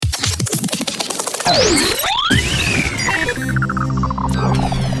You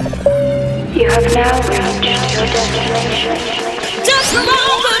have now reached your destination. Just the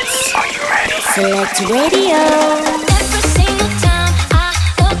moments. Are you ready? Select Radio. Every single time I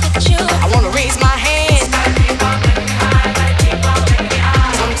look at you, I wanna raise my hand.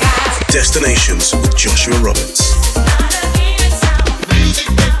 Sometimes. Destinations with Joshua Roberts.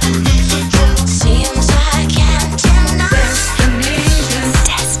 seems I can't deny.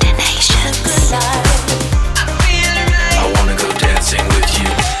 Destinations. I wanna go dancing with you.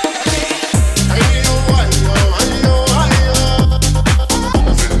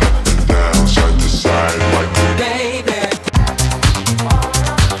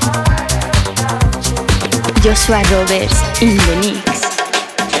 Joshua Roberts in the mix.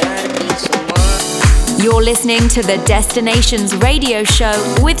 You're listening to the Destinations Radio Show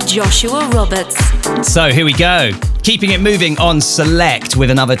with Joshua Roberts. So here we go. Keeping it moving on Select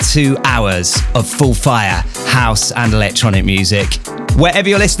with another 2 hours of full fire house and electronic music. Wherever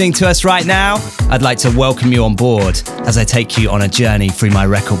you're listening to us right now, I'd like to welcome you on board as I take you on a journey through my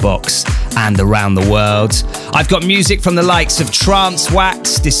record box and around the world. I've got music from the likes of Trance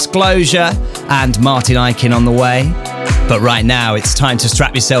Wax, Disclosure and Martin Ikin on the way. But right now, it's time to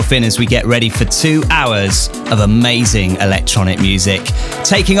strap yourself in as we get ready for 2 hours of amazing electronic music.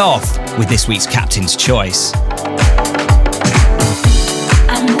 Taking off with this week's Captain's Choice.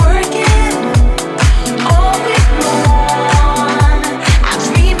 I'm working all week long. I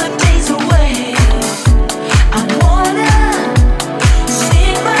dream of days away. I wanna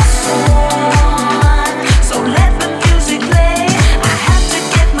sing my song. So let the music play. I have to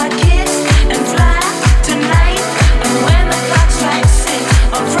get my kicks and fly tonight. And when the clock strikes 6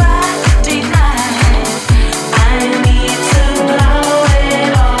 on Friday night, I need to blow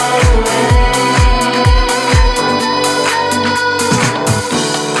it all away.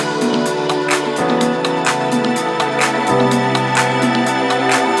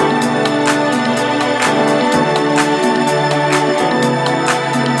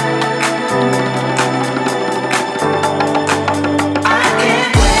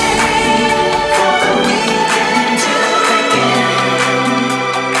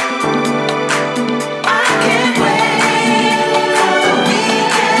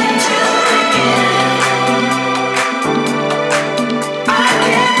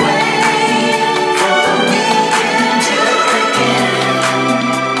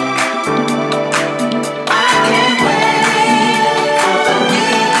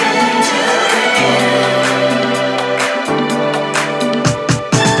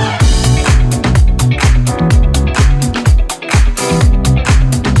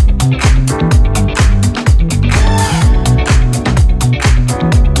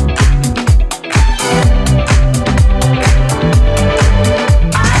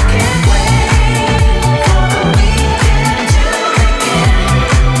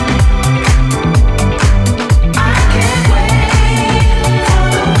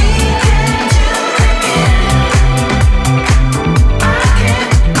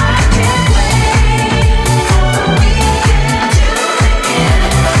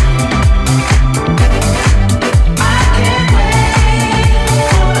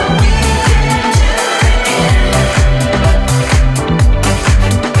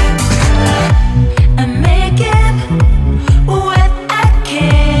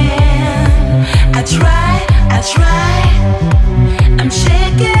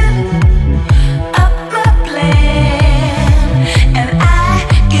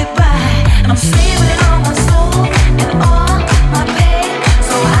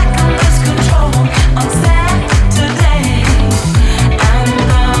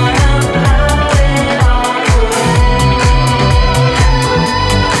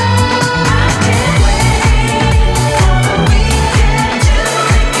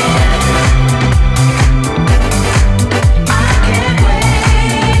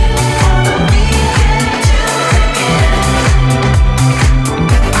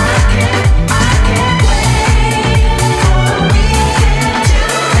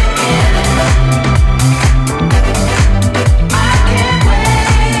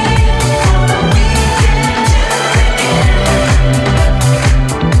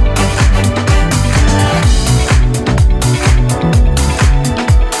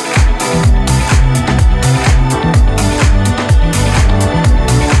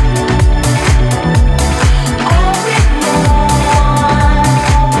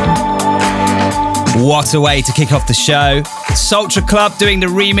 What a way to kick off the show. Sultra Club doing the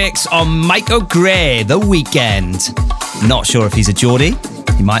remix on Mike O'Grey, The Weekend. Not sure if he's a Geordie.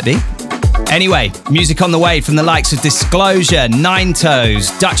 He might be. Anyway, music on the way from the likes of Disclosure, Nine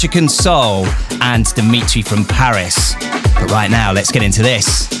Toes, Dutchican Soul, and Dimitri from Paris. But right now, let's get into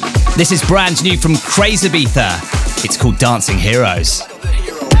this. This is brand new from Crazybeatha. It's called Dancing Heroes.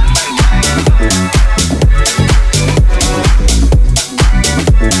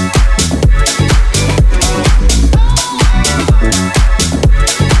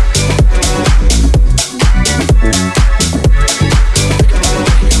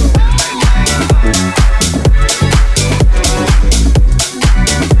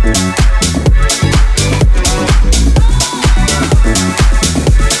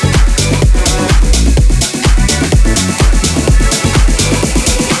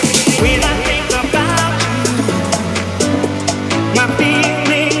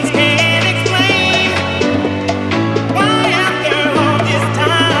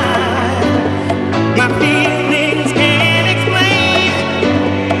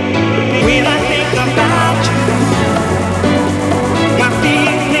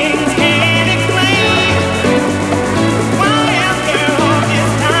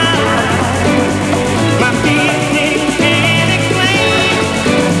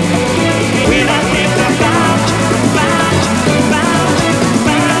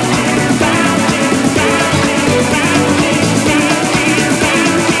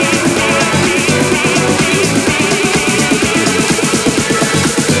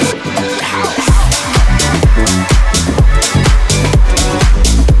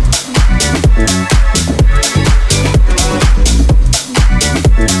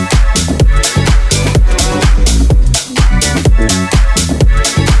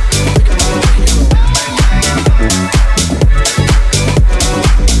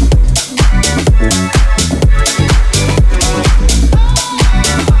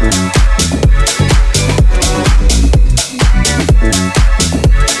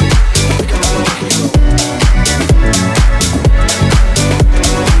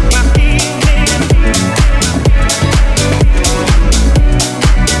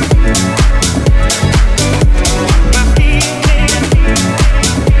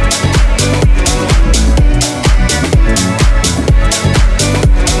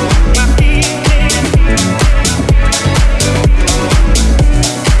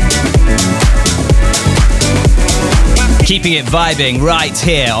 Keeping it vibing right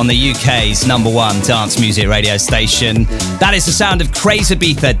here on the UK's #1 dance music radio station. That is the sound of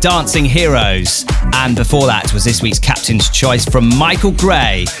Crazybeatha, Dancing Heroes. And before that was this week's Captain's Choice from Michael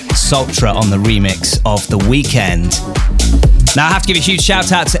Gray, Sultra on the remix of The Weeknd. Now I have to give a huge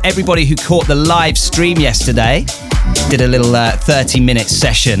shout out to everybody who caught the live stream yesterday. Did a little 30-minute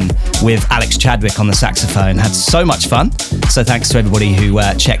session with Alex Chadwick on the saxophone. Had so much fun. So thanks to everybody who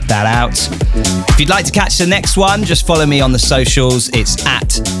checked that out. If you'd like to catch the next one, just follow me on the socials. It's at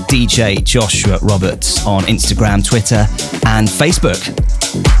DJ Joshua Roberts on Instagram, Twitter, and Facebook.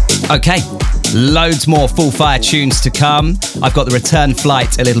 Okay, loads more Full Fire tunes to come. I've got the return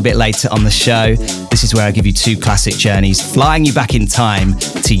flight a little bit later on the show. This is where I give you 2 classic journeys, flying you back in time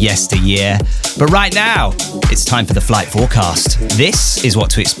to yesteryear. But right now, it's time for the flight forecast. This is what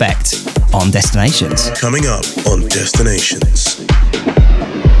to expect on Destinations. Coming up on Destinations.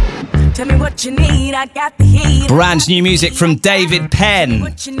 Tell me what you need, I got the heat. Brand new music from David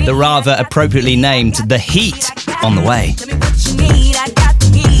Penn, the rather appropriately named The Heat, on the way. Tell me what you need, I got the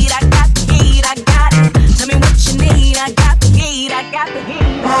heat, I got the heat, I got it. Tell me what you need, I got the heat, I got the heat.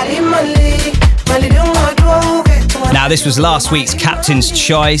 Now, this was last week's Captain's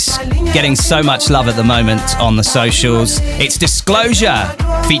Choice, getting so much love at the moment on the socials. It's Disclosure,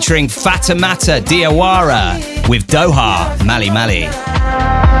 featuring Fatamata Diawara with Doha Mali Mali.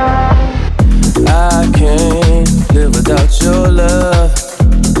 I can't live without your love.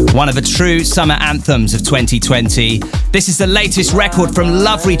 One of the true summer anthems of 2020. This is the latest record from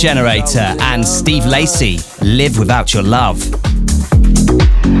Love Regenerator and Steve Lacy, Live Without Your Love.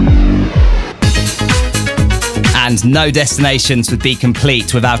 And no Destinations would be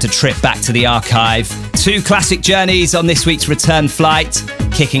complete without a trip back to the archive. 2 classic journeys on this week's return flight,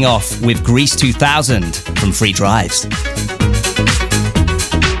 kicking off with Grease 2000 from Free Drives.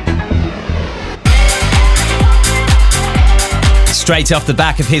 Straight off the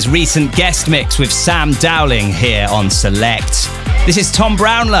back of his recent guest mix with Sam Dowling here on Select. This is Tom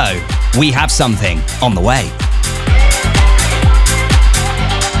Brownlow, We Have Something, on the way.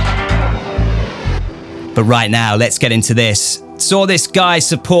 But right now, let's get into this. Saw this guy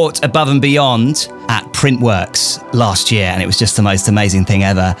support Above and Beyond at Printworks last year, and it was just the most amazing thing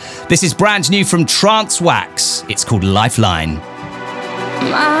ever. This is brand new from Trance Wax. It's called Lifeline.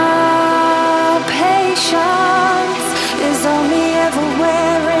 My patience is only ever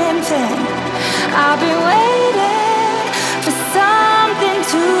wearing thin. I've been waiting for something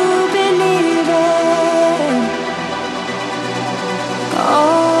to believe in.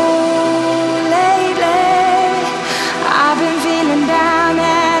 Oh, lately I've been feeling down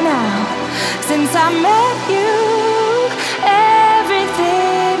and out. Since I met you,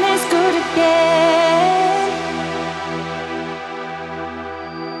 everything is good again.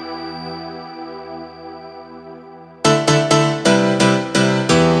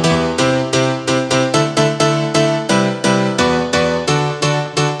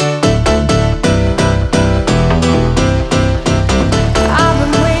 I've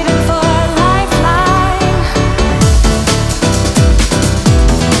been waiting for a lifeline.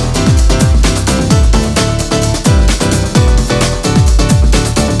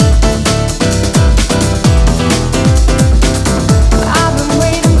 I've been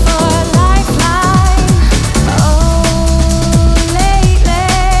waiting for a lifeline. Oh, lately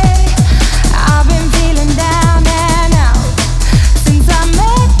I've been feeling down and out. Since I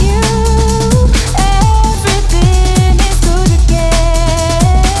met you, everything is good again.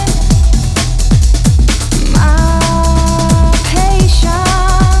 My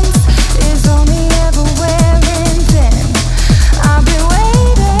patience is only ever wearing thin. I've been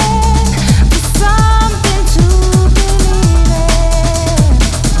waiting for something to believe in.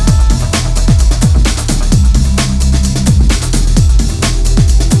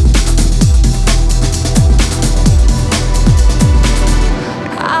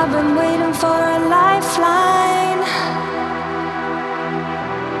 I've been waiting for a lifeline.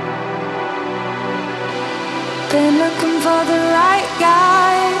 Been looking for the right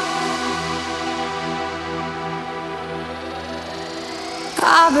guy.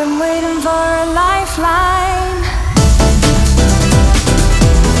 I've been waiting for a lifeline.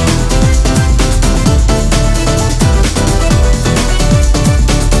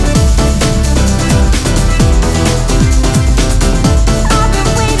 I've been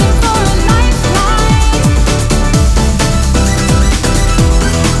waiting for a lifeline.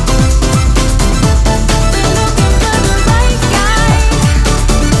 Been looking for the right guy.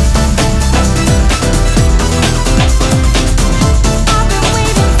 I've been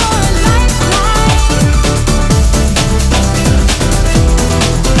waiting for a lifeline.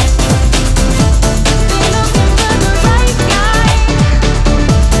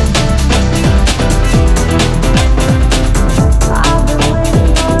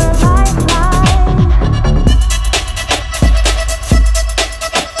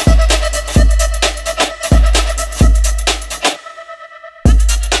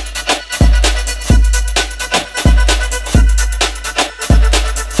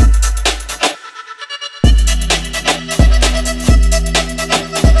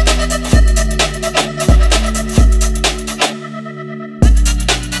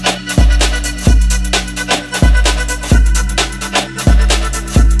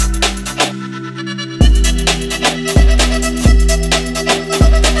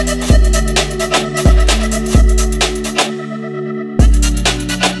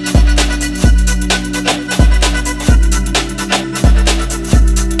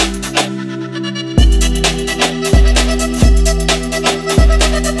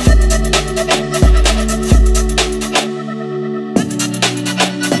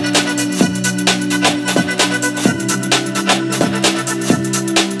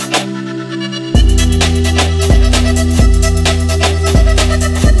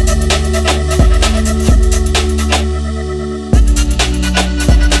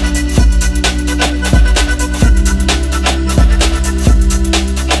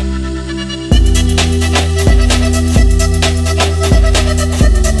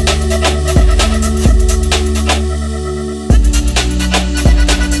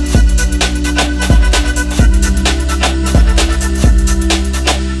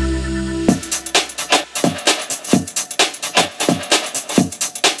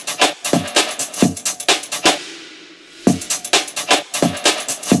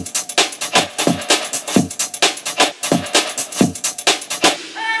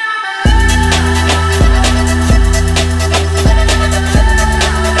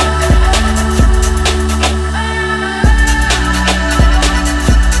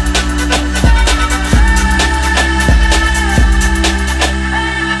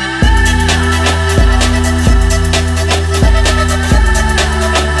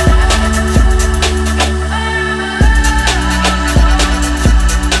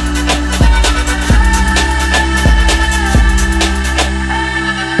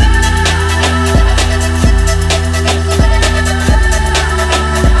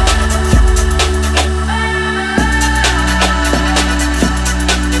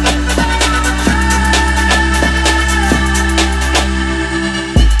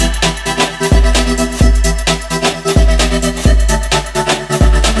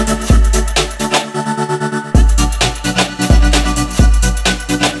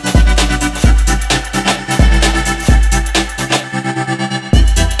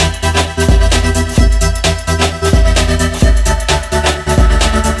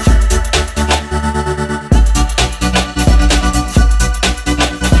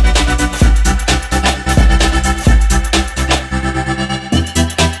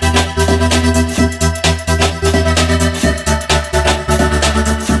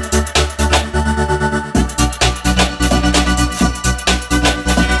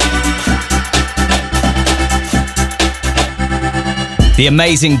 The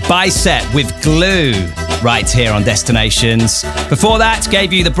amazing Bicep with Glue, right here on Destinations. Before that,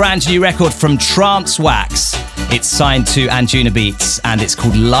 gave you the brand new record from Trance Wax. It's signed to Anjunabeats and it's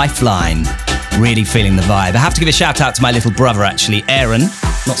called Lifeline. Really feeling the vibe. I have to give a shout out to my little brother, actually, Aaron.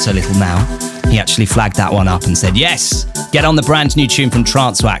 Not so little now. He actually flagged that one up and said, yes, get on the brand new tune from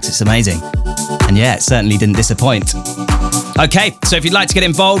Trance Wax. It's amazing. And yeah, it certainly didn't disappoint. Okay, so if you'd like to get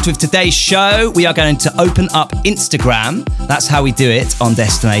involved with today's show, we are going to open up Instagram. That's how we do it on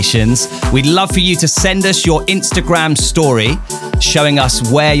Destinations. We'd love for you to send us your Instagram story showing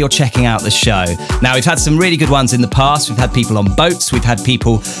us where you're checking out the show. Now, we've had some really good ones in the past. We've had people on boats. We've had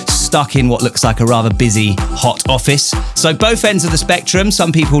people stuck in what looks like a rather busy, hot office. So both ends of the spectrum.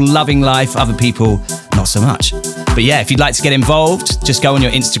 Some people loving life, other people not so much. But yeah, if you'd like to get involved, just go on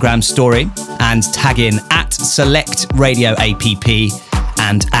your Instagram story and tag in at Select Radio APP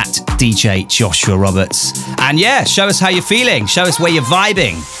and at DJ Joshua Roberts. And yeah, show us how you're feeling. Show us where you're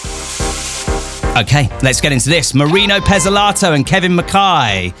vibing. Okay, let's get into this. Marino Pezzolato and Kevin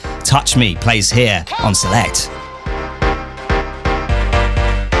Mackay. Touch Me plays here on Select.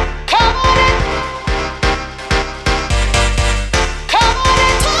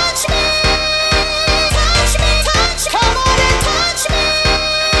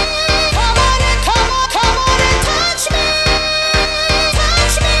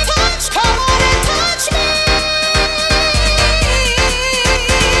 Oh,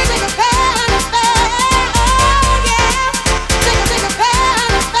 yeah.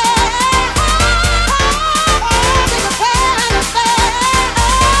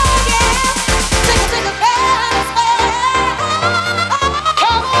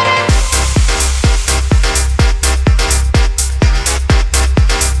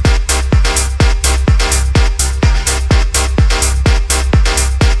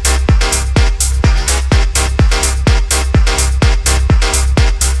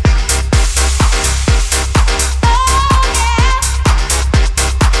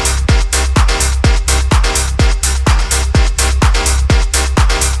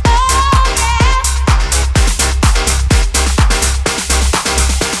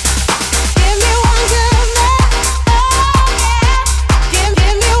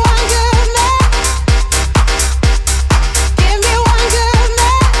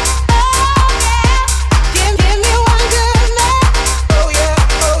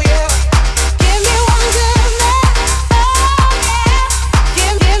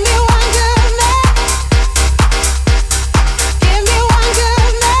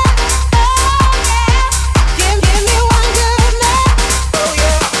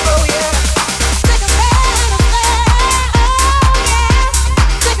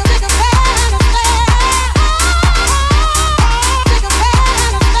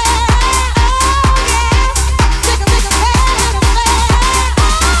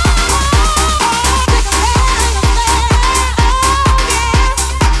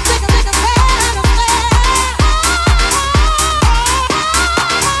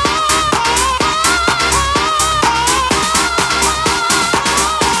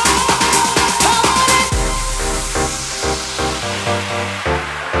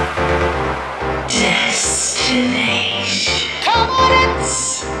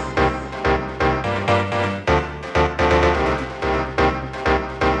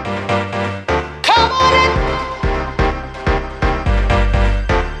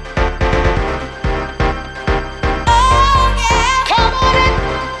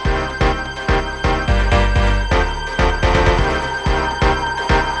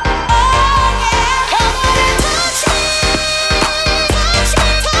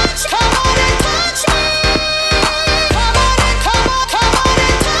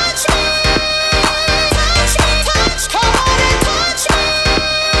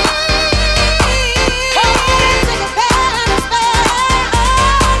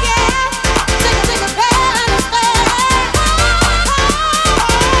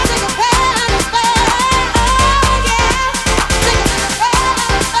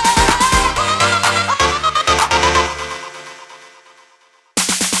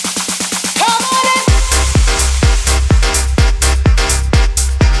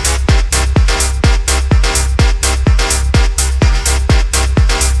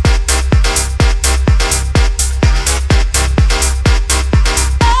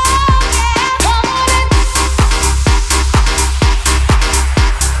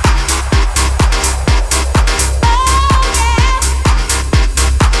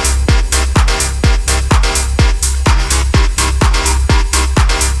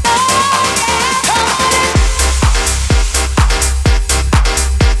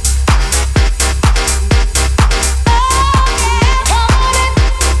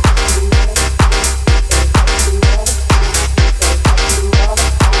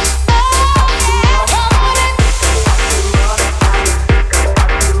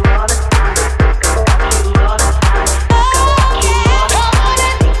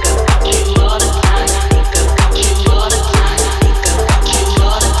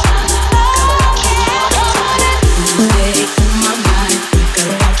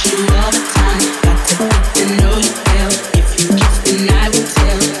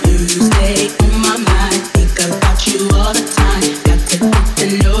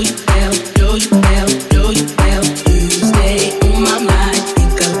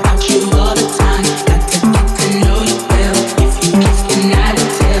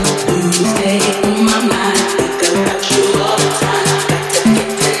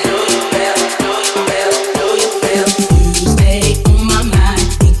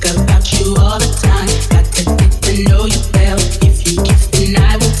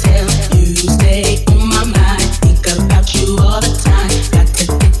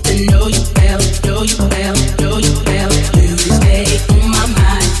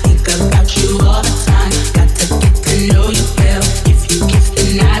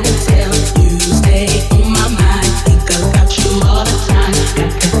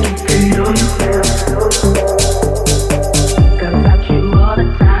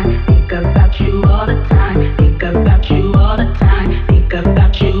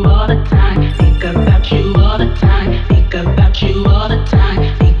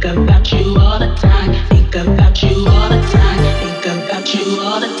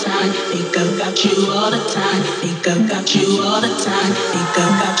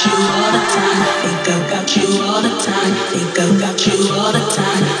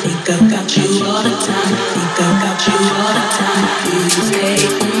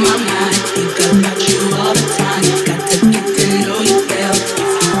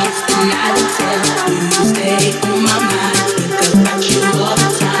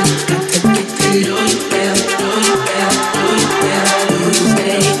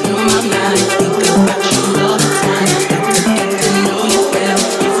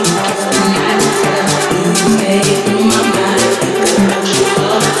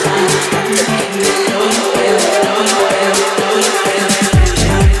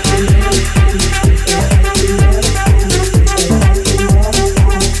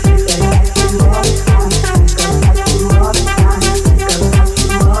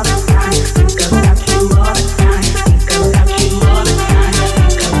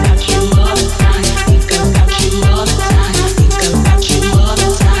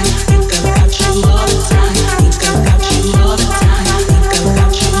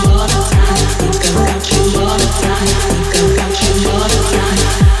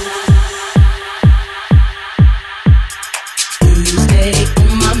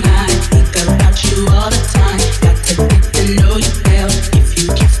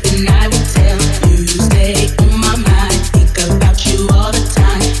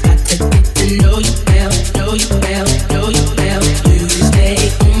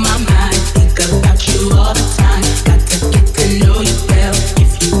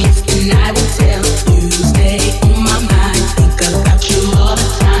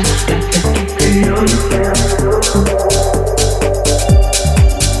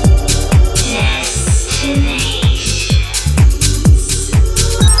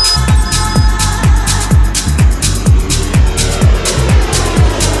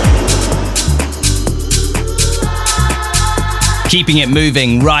 Keeping it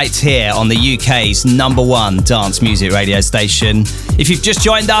moving right here on the UK's #1 dance music radio station. If you've just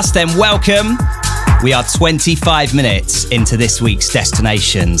joined us, then welcome. We are 25 minutes into this week's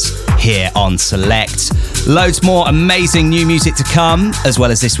destinations here on Select. Loads more amazing new music to come, as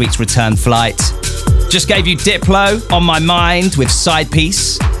well as this week's return flight. Just gave you Diplo, On My Mind with Side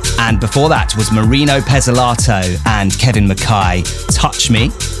Piece. And before that was Marino Pezzolato and Kevin Mackay, Touch Me.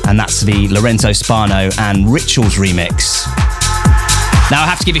 And that's the Lorenzo Spano and Rituals remix. Now I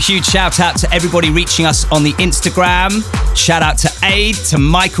have to give a huge shout out to everybody reaching us on the Instagram. Shout out to Aid, to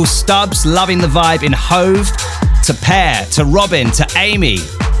Michael Stubbs, loving the vibe in Hove, to Pear, to Robin, to Amy.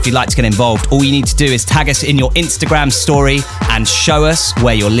 If you'd like to get involved, all you need to do is tag us in your Instagram story and show us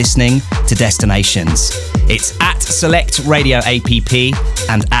where you're listening to Destinations. It's at Select Radio APP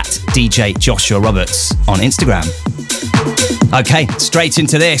and at DJ Joshua Roberts on Instagram. Okay, straight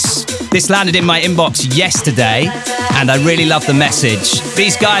into this. This landed in my inbox yesterday and I really love the message.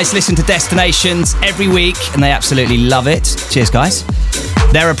 These guys listen to Destinations every week and they absolutely love it. Cheers, guys.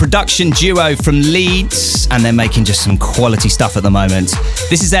 They're a production duo from Leeds and they're making just some quality stuff at the moment.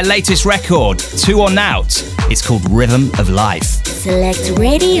 This is their latest record, 2 on Out. It's called Rhythm of Life. Select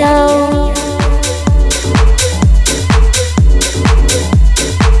Radio.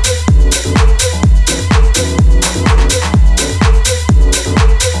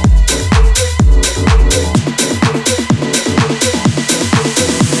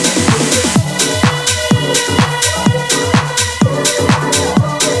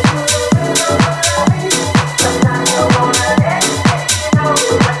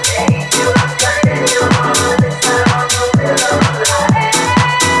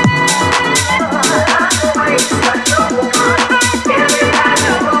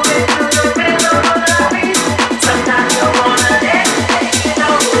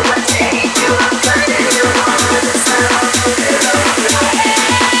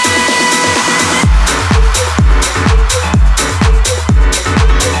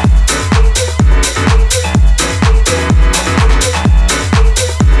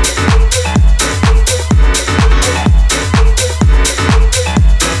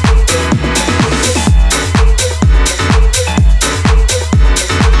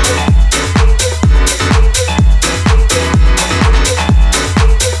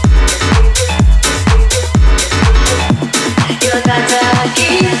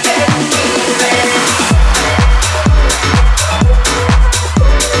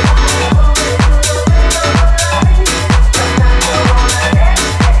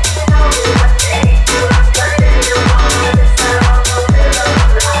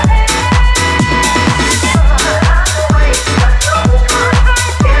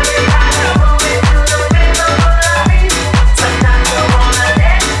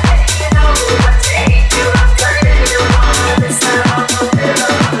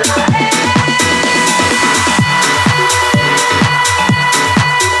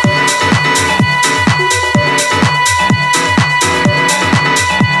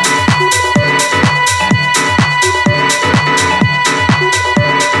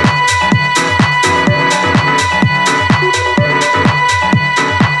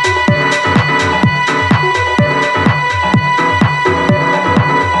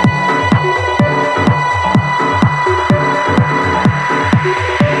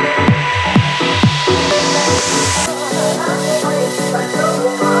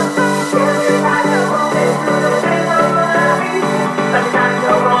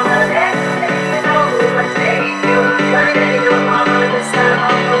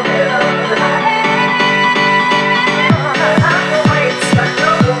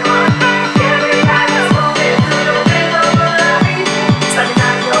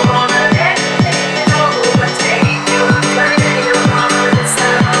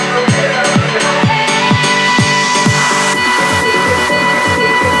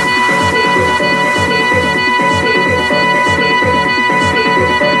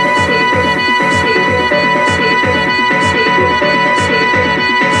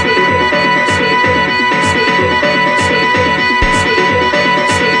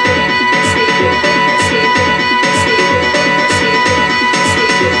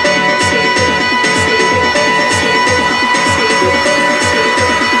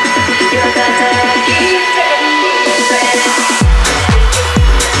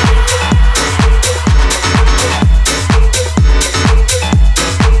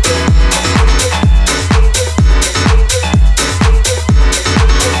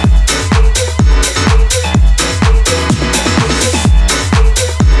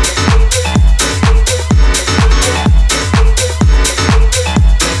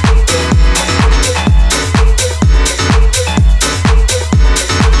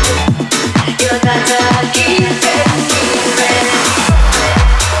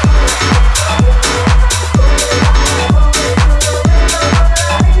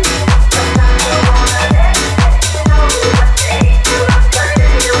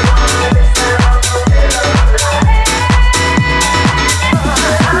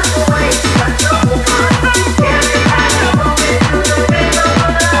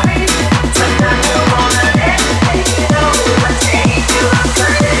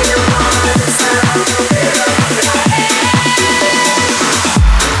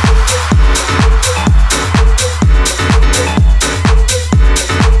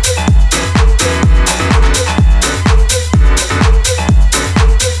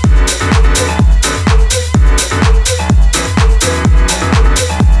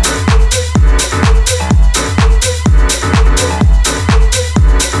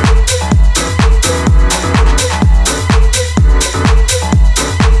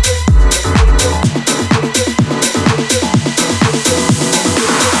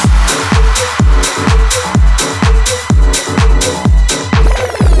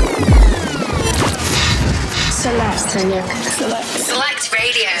 Select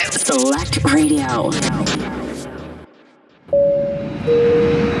Radio. Select Radio.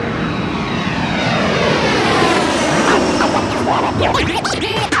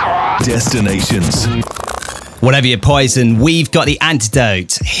 Destinations. Whatever your poison, we've got the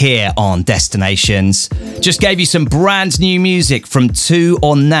antidote here on Destinations. Just gave you some brand new music from Two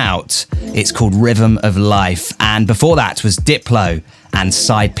or Nout. It's called Rhythm of Life. And before that was Diplo and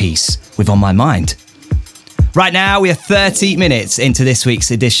Side Piece with On My Mind. Right now, we are 30 minutes into this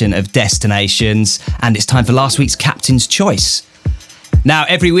week's edition of Destinations, and it's time for last week's Captain's Choice. Now,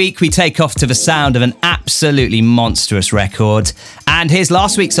 every week we take off to the sound of an absolutely monstrous record, and here's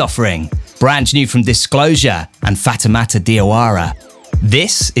last week's offering, brand new from Disclosure and Fatoumata Diawara.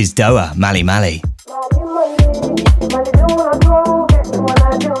 This is Doa Mali Mali.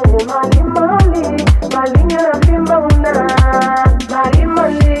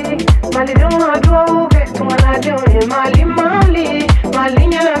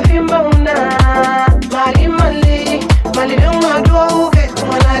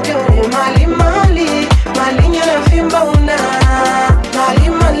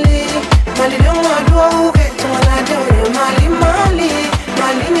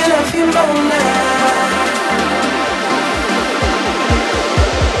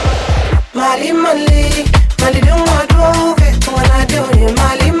 Mali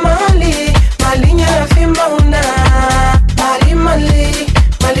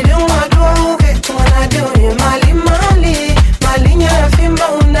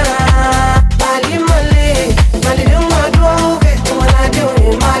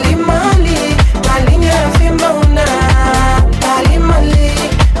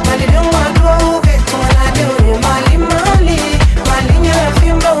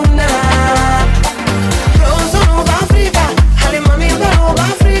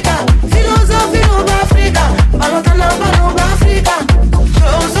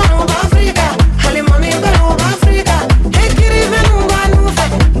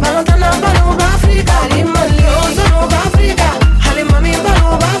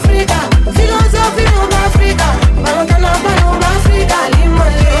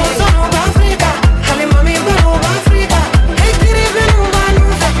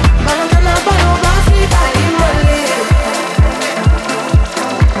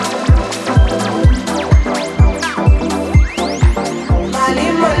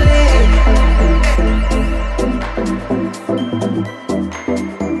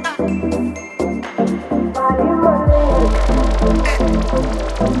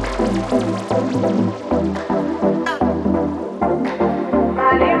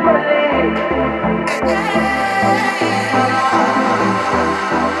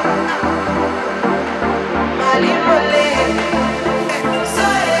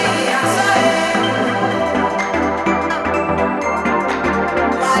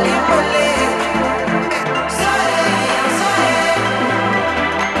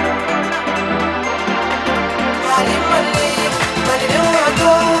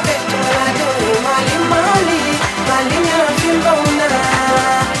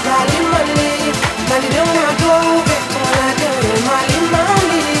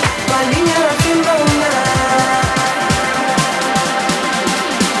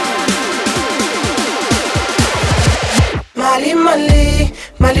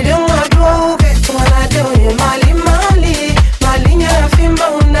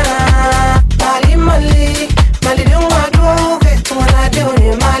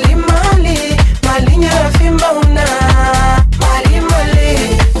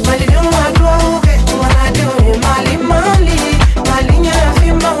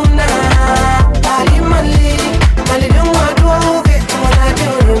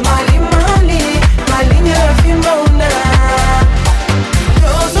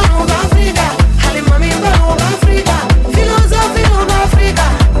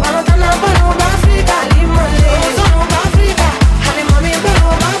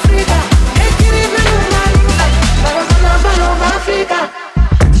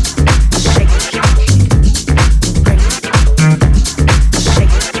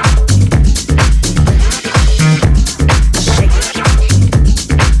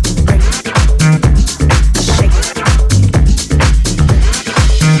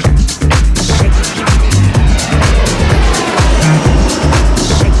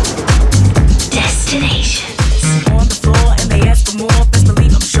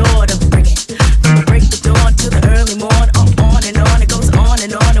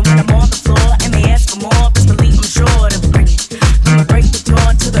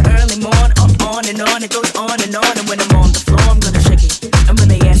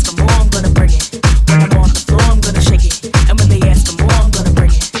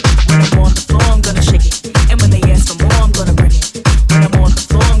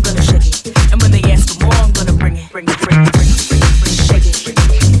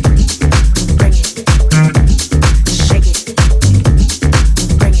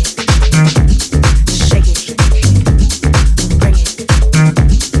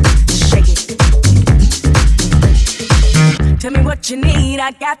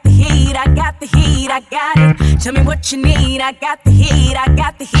I got the heat, I got the heat, I got it. Tell me what you need, I got the heat, I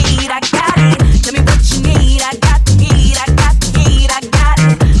got the heat, I got it. Tell me what you need, I got the heat, I got the heat, I got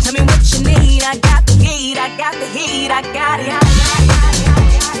it. Tell me what you need, I got the heat, I got the heat, I got it.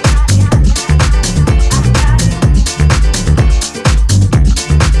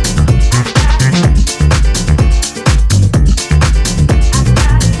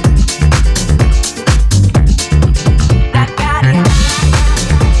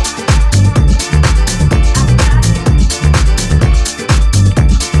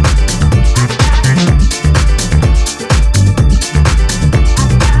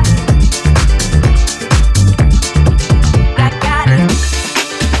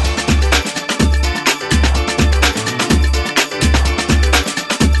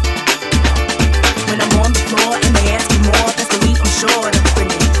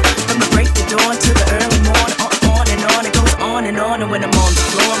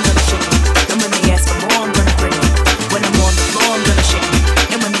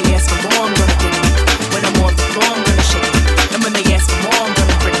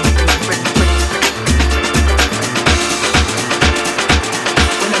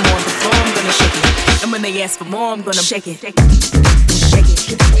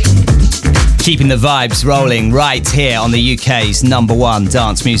 Keeping the vibes rolling right here on the UK's #1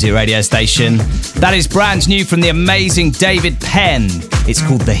 dance music radio station. That is brand new from the amazing David Penn. It's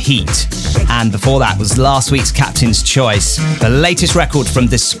called The Heat. And before that was last week's Captain's Choice, the latest record from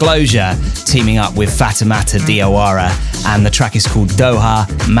Disclosure, teaming up with Fatoumata Diawara, and the track is called Doha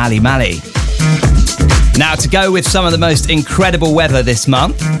Mali Mali. Now, to go with some of the most incredible weather this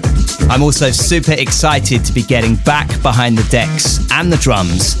month, I'm also super excited to be getting back behind the decks and the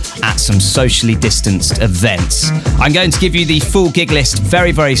drums at some socially distanced events. I'm going to give you the full gig list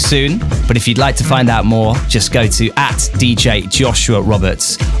very, very soon, but if you'd like to find out more, just go to @DJ Joshua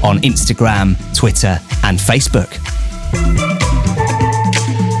Roberts on Instagram, Twitter, and Facebook.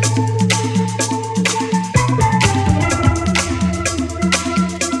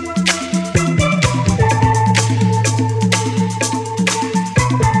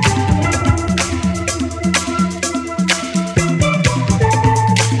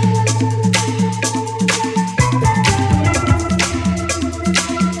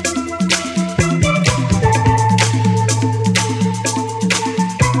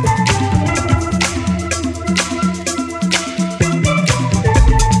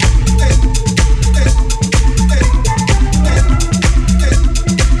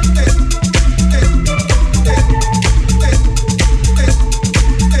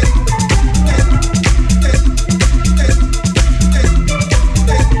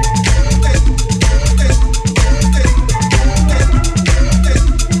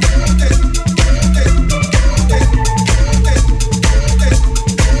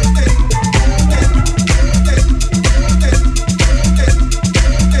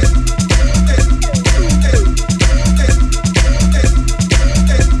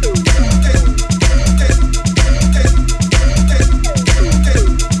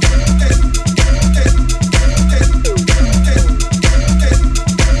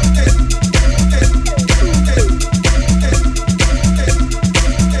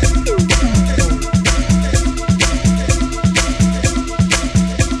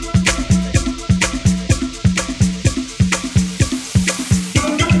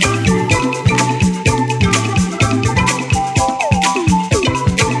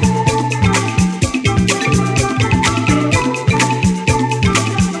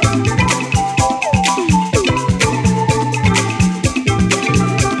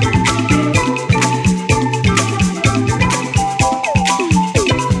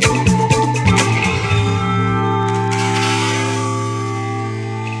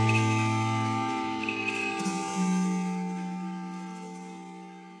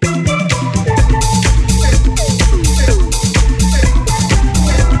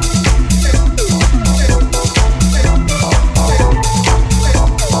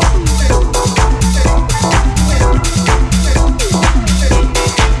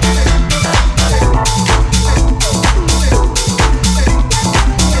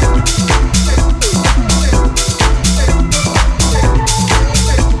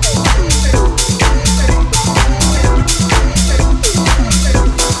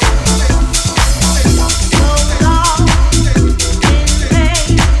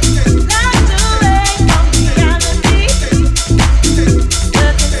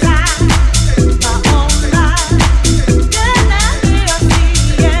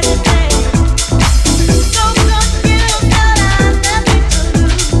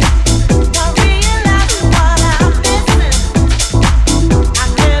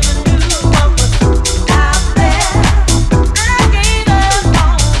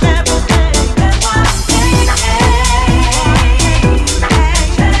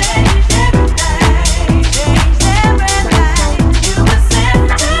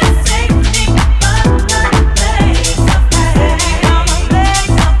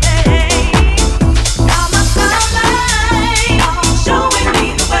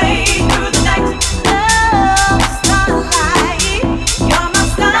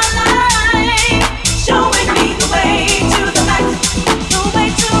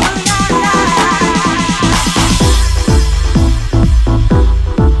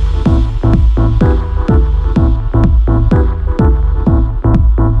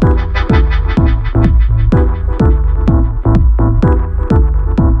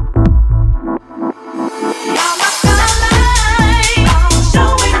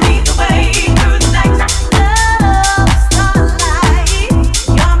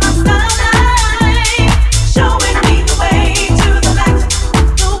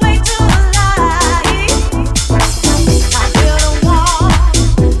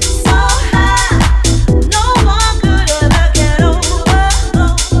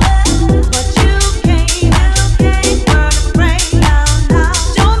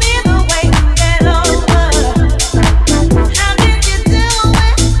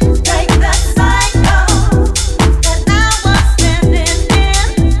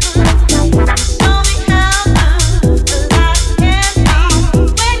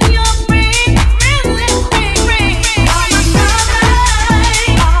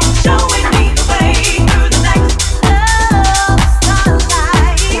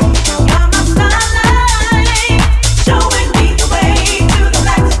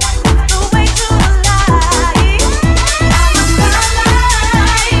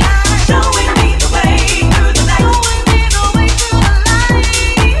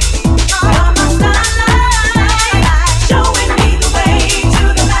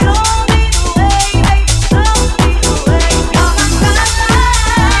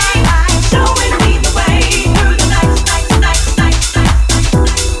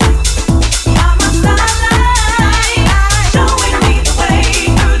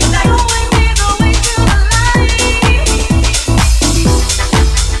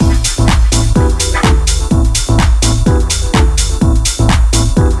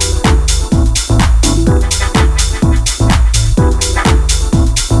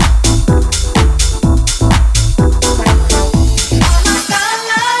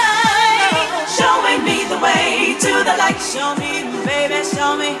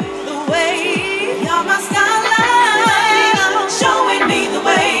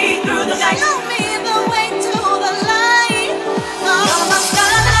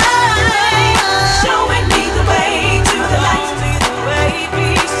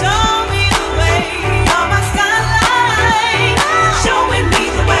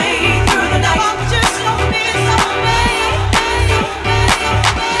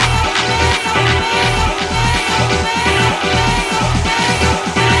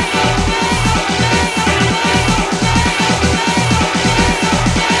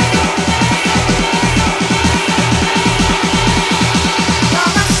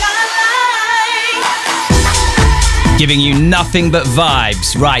 giving you nothing but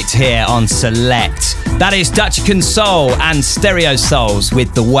vibes right here on Select. That is Dutchican Soul and Stereo Souls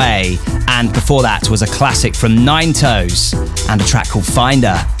with The Way, and before that was a classic from Nine Toes and a track called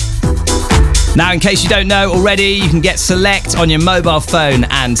Finder. Now, in case you don't know already, you can get Select on your mobile phone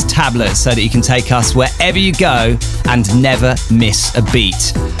and tablet so that you can take us wherever you go and never miss a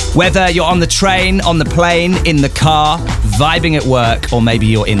beat. Whether you're on the train, on the plane, in the car, vibing at work, or maybe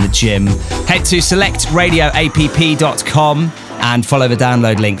you're in the gym, head to selectradioapp.com and follow the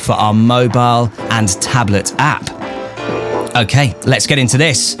download link for our mobile and tablet app. Okay, let's get into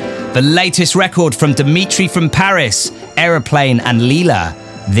this. The latest record from Dimitri from Paris, Aeroplane and Leela.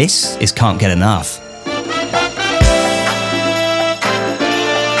 This is Can't Get Enough.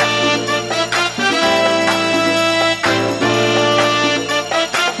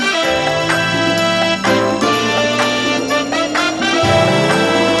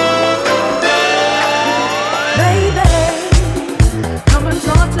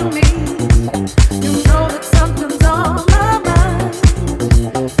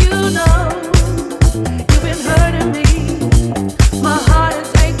 My heart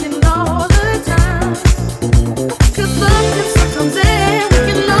is aching all the time.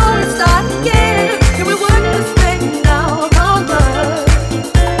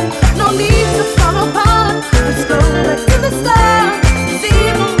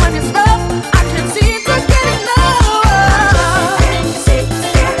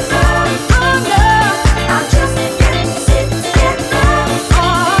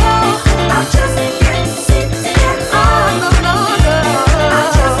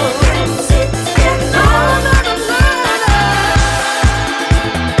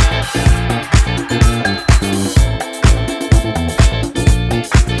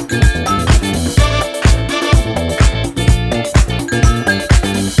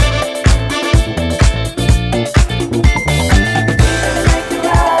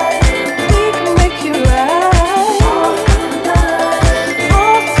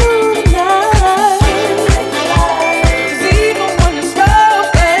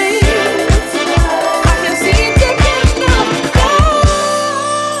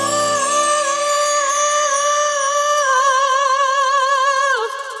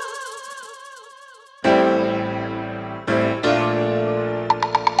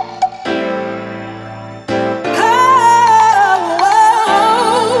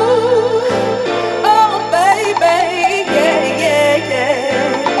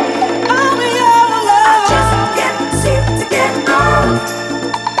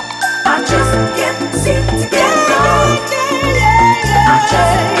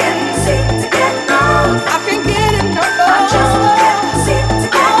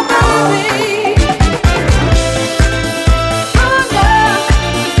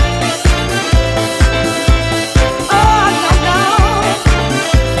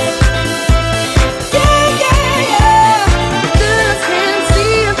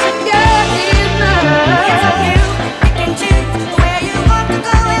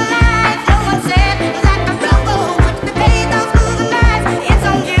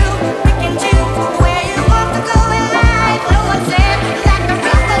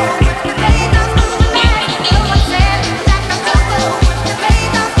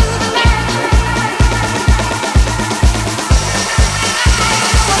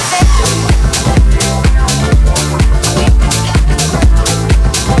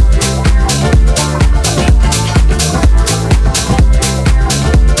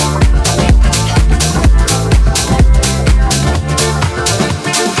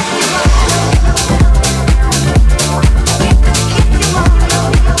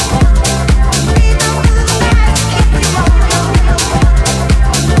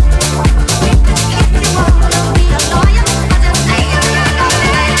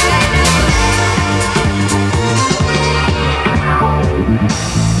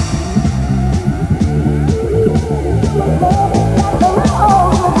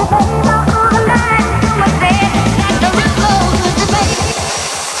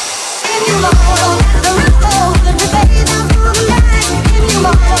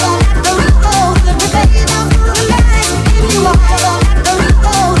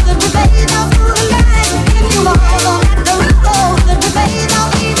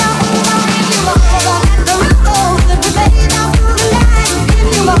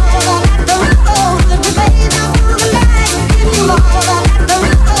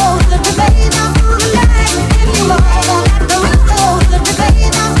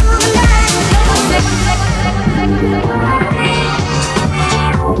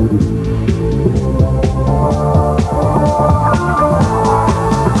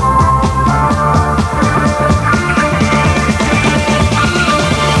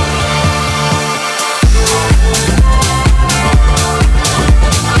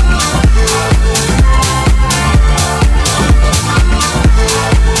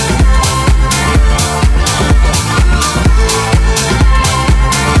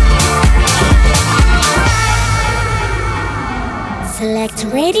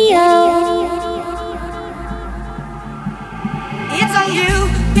 It's on you,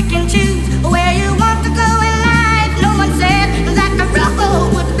 pick and choose where you want to go in life. No one said that the rubble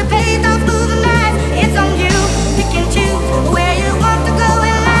would be paid off through the night. It's on you, pick and choose where you want to go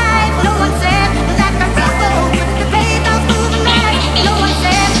in life. No one said that the rubble would be paid off through the night. No one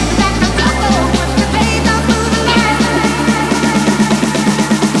said that the rubble would be paid off through the night.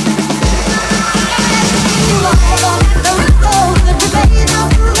 You are the rubble would be paid off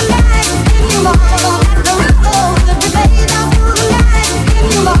through the night. You are the rubble would be paid off through the night.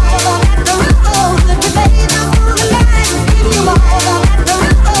 You are the rubble would be paid off through the night. You are the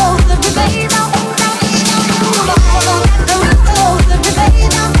rubble would be paid off through the night. You are the rubble would be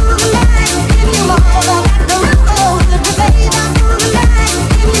paid off through the night. You are the rubble would be paid off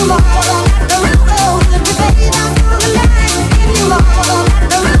through the night. You are the rubble would be paid off through the night. You are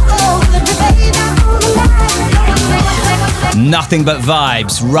the rubble would be paid off through the night. Nothing but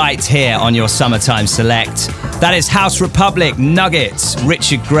vibes right here on your Summertime Select. That is House Republic, Nuggets,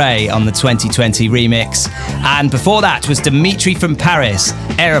 Richard Gray on the 2020 remix. And before that was Dimitri from Paris,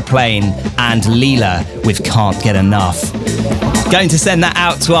 Aeroplane, and Leela with Can't Get Enough. Going to send that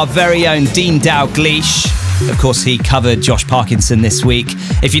out to our very own Dean Dalgleish. Of course, he covered Josh Parkinson this week.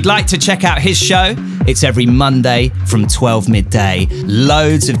 If you'd like to check out his show, it's every Monday from 12 midday.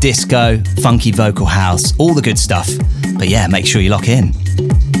 Loads of disco, funky vocal house, all the good stuff. But yeah, make sure you lock in.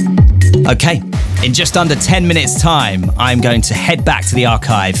 Okay, in just under 10 minutes time, I'm going to head back to the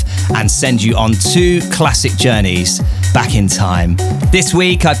archive and send you on 2 classic journeys back in time. This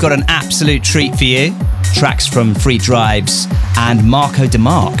week, I've got an absolute treat for you. Tracks from Free Drives and Marco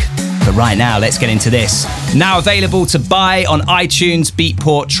DeMarc. But right now, let's get into this. Now available to buy on iTunes,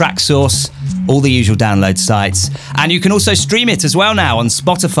 Beatport, Traxsource, all the usual download sites. And you can also stream it as well now on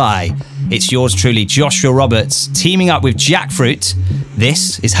Spotify. It's yours truly, Joshua Roberts, teaming up with Jackfruit.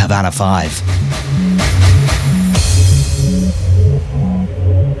 This is Havana 5.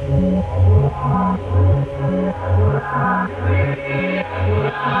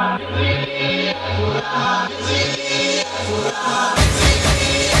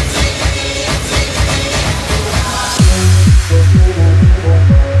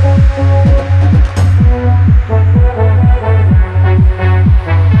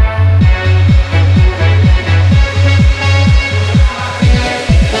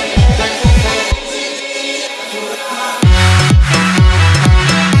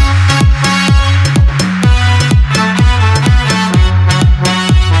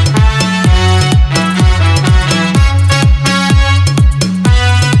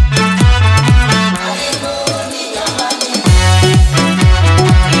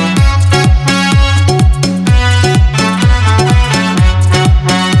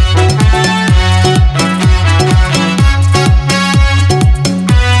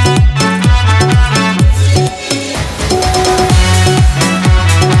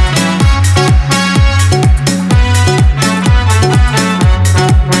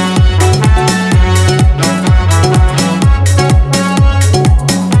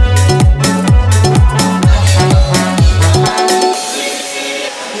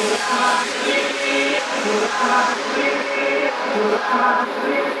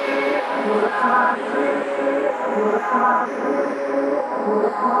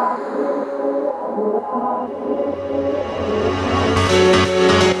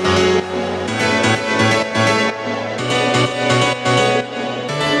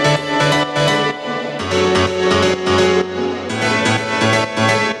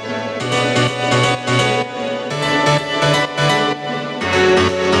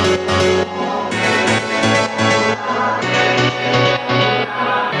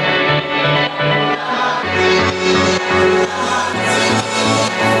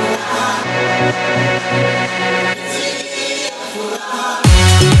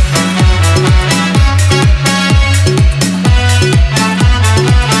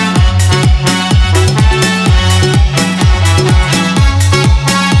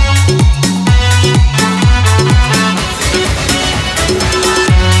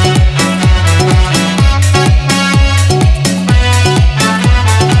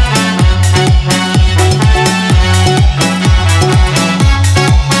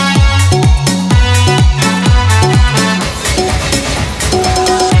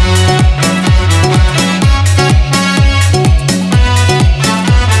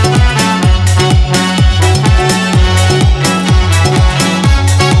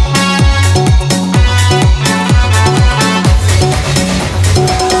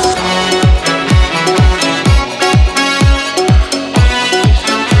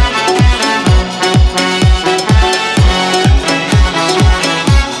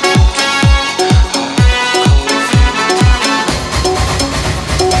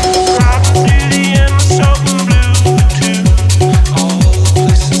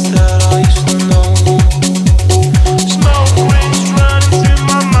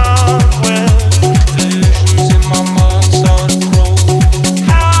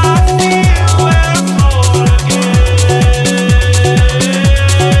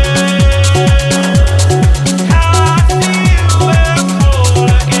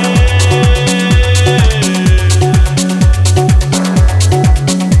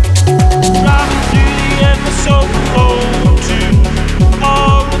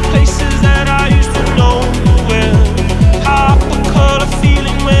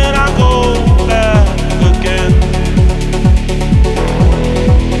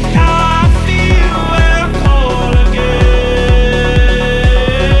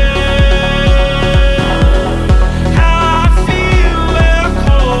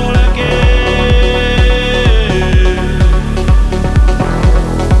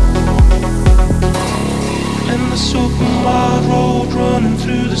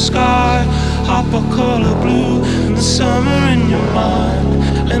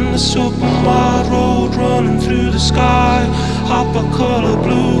 in this open wide road running through the sky. Hop a color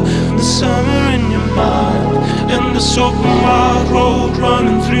blue, the summer in your mind. In this open wide road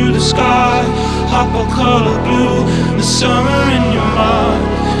running through the sky. Hop a color blue, the summer in your mind.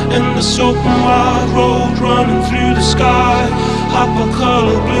 In this open wide road running through the sky. Hop a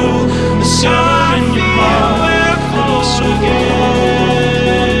color blue, the summer in your mind. In this open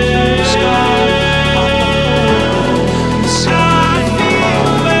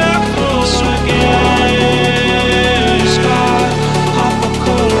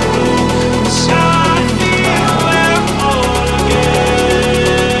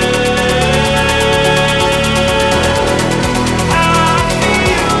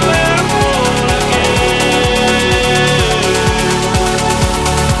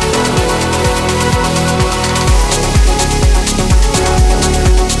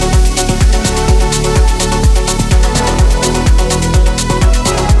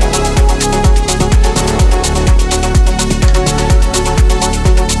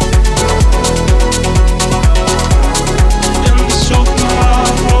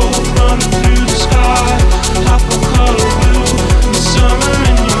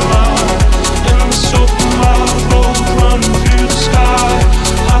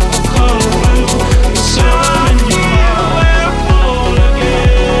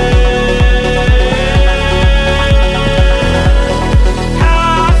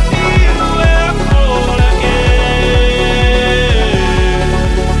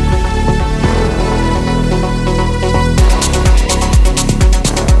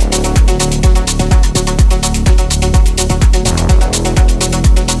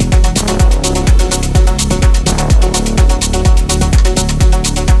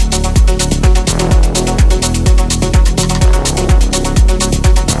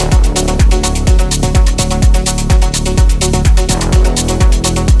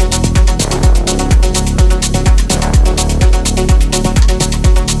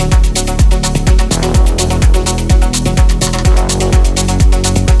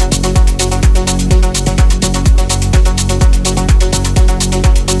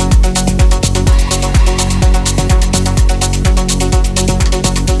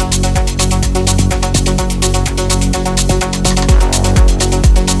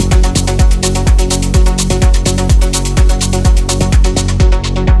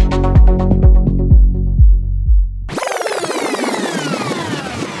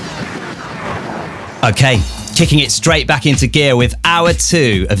Okay, kicking it straight back into gear with hour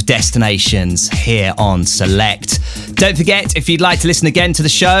 2 of Destinations here on Select. Don't forget, if you'd like to listen again to the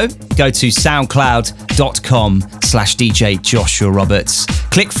show, go to soundcloud.com/DJ Joshua Roberts.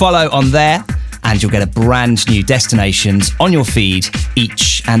 Click follow on there and you'll get a brand new Destinations on your feed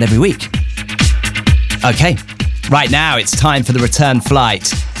each and every week. Okay, right now it's time for the return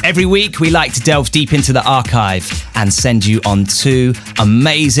flight. Every week we like to delve deep into the archive and send you on 2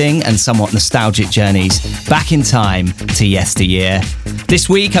 amazing and somewhat nostalgic journeys back in time to yesteryear. This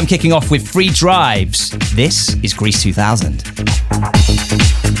week I'm kicking off with Free Drives. This is Greece 2000.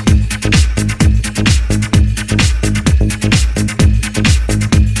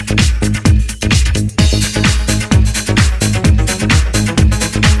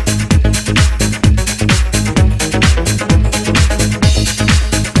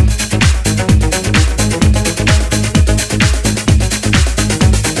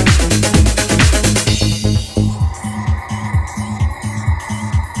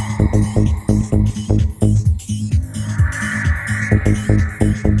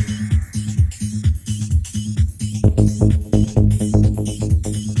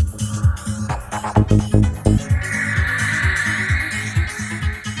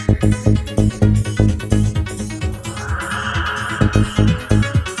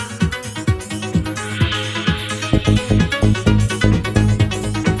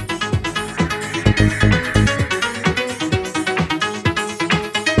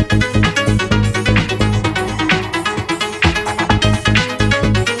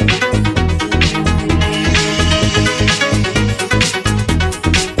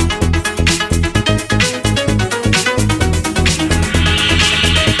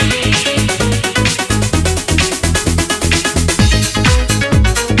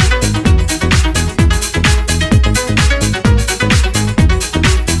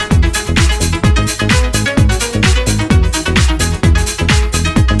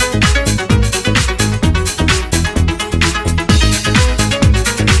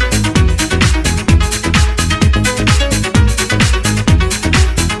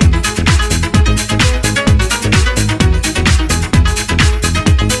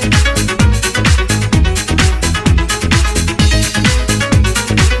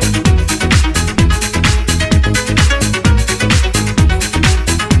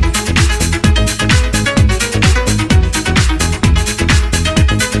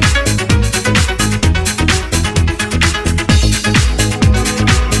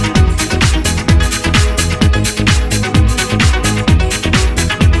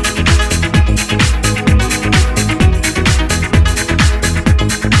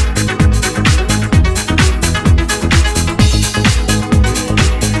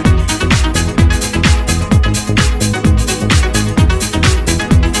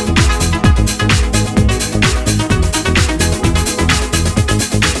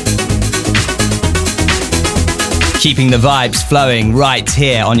 keeping the vibes flowing right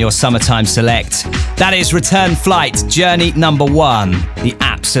here on your Summertime Select. That is Return Flight, Journey number 1, the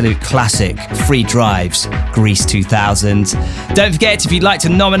absolute classic, Free Drives, Greece 2000. Don't forget, if you'd like to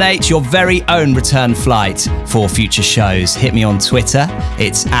nominate your very own Return Flight for future shows, hit me on Twitter.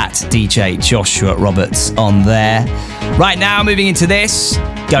 It's at DJ Joshua Roberts on there. Right now, moving into this,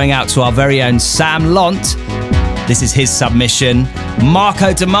 going out to our very own Sam Lont. This is his submission,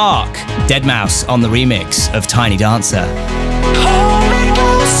 Marco DeMarc, Deadmau5 on the remix of Tiny Dancer. Hold me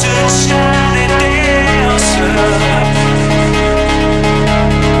closer, shiny dancer.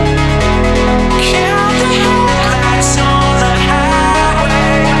 Count the headlights on the highway.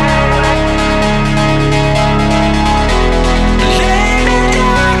 Lay me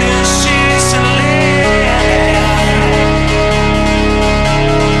down in sheets of linen.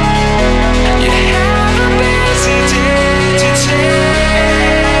 You have a busy day to take.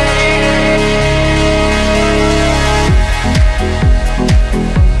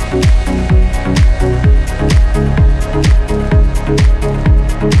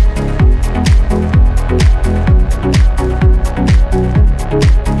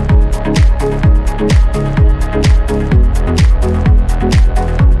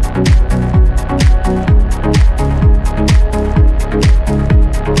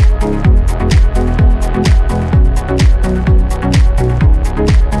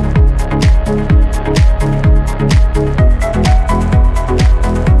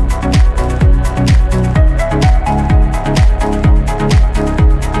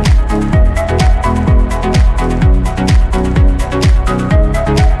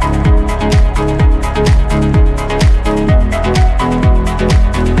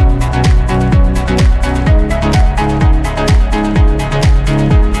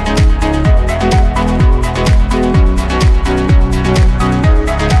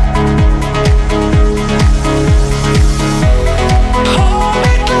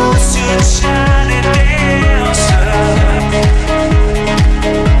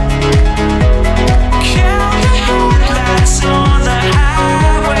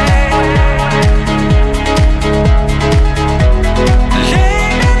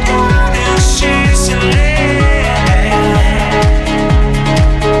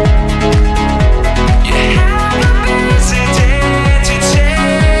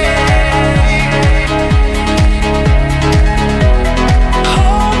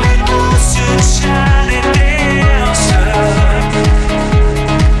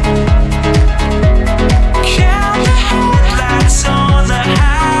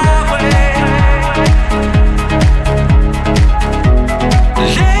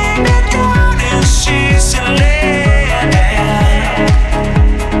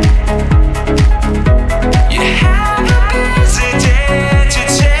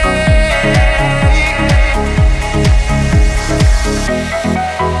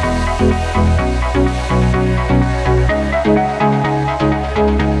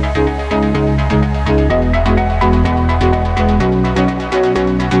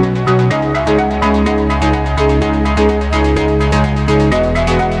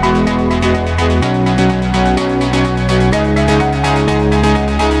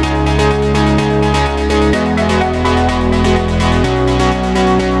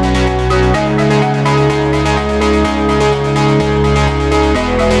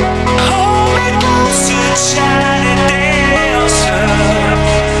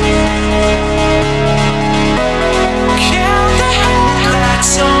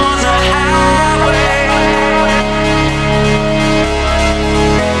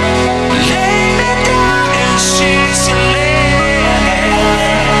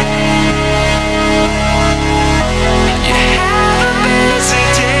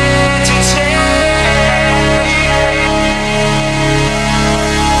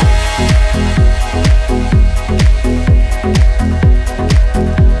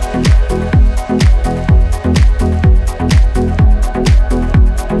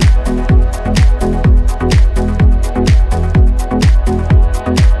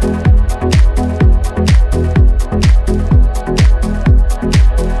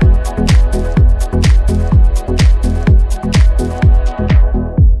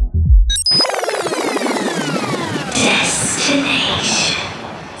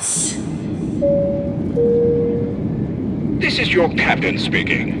 your captain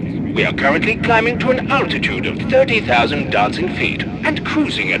speaking. We are currently climbing to an altitude of 30,000 dancing feet and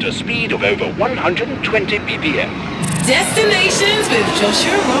cruising at a speed of over 120 ppm. Destinations with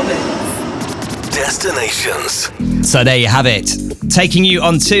Joshua Roberts. Destinations. So there you have it, taking you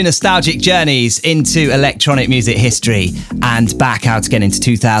on two nostalgic journeys into electronic music history and back out again into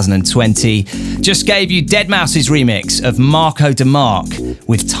 2020. Just gave you Deadmau5's remix of Marco DeMarc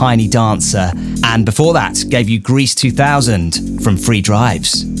with Tiny Dancer, and before that gave you Grease 2000 from Free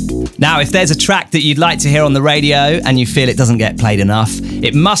Drives. Now, if there's a track that you'd like to hear on the radio and you feel it doesn't get played enough,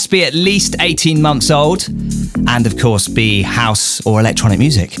 it must be at least 18 months old and of course be house or electronic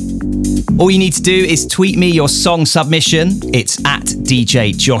music. All you need to do is tweet me your song submission. It's at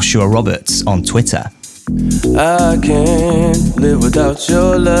DJ Joshua Roberts on Twitter. I can't live without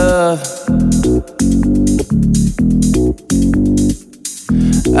your love.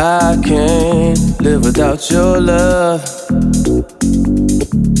 I can't live without your love.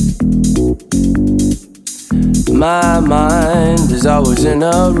 My mind is always in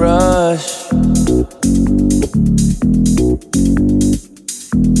a rush.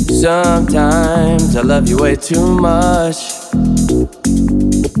 Sometimes I love you way too much.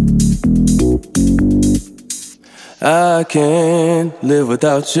 I can't live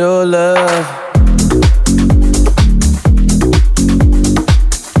without your love.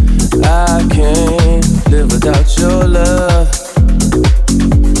 I can't live without your love.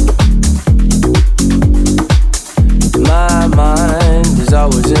 My mind is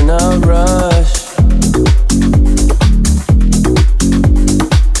always in a rush.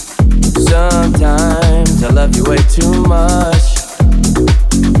 Sometimes I love you way too much.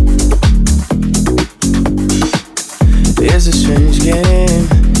 It's a strange game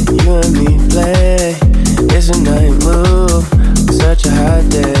you and me play. It's a night move, such a hot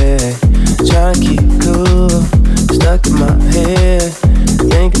day. Trying to keep cool, stuck in my head.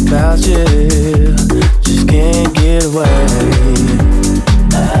 Think about you, just can't get away.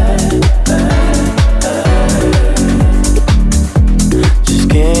 Just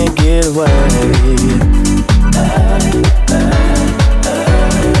can't get away.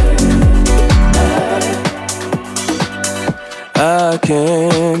 I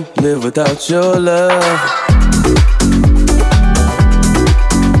can't live without your love.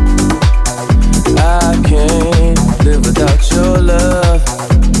 I can't live without your love.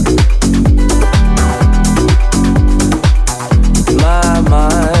 My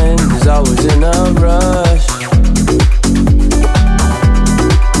mind is always in a rush.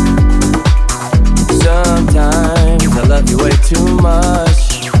 Sometimes I love you way too much.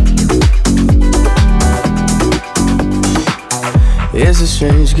 It's a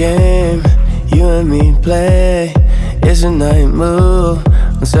strange game you and me play. It's a night move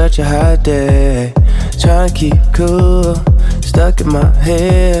on such a hot day. Trying to keep cool, stuck in my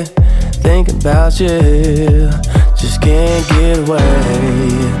head. Thinking about you, just can't get away.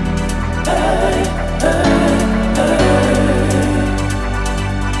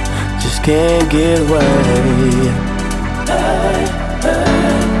 Just can't get away.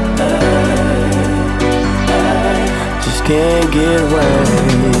 Just can't get away.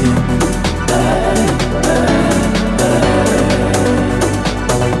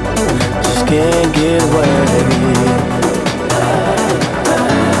 Just can't get away.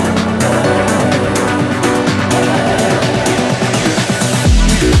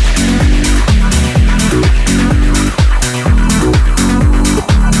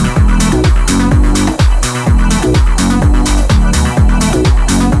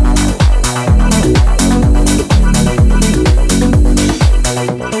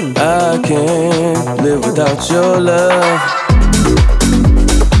 I can't live without your love.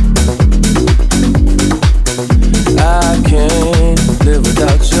 I can't live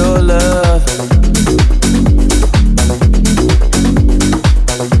without your love.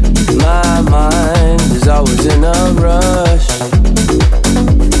 My mind is always in a rush.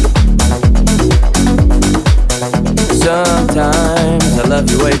 Sometimes I love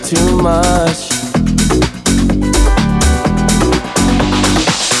you way too much.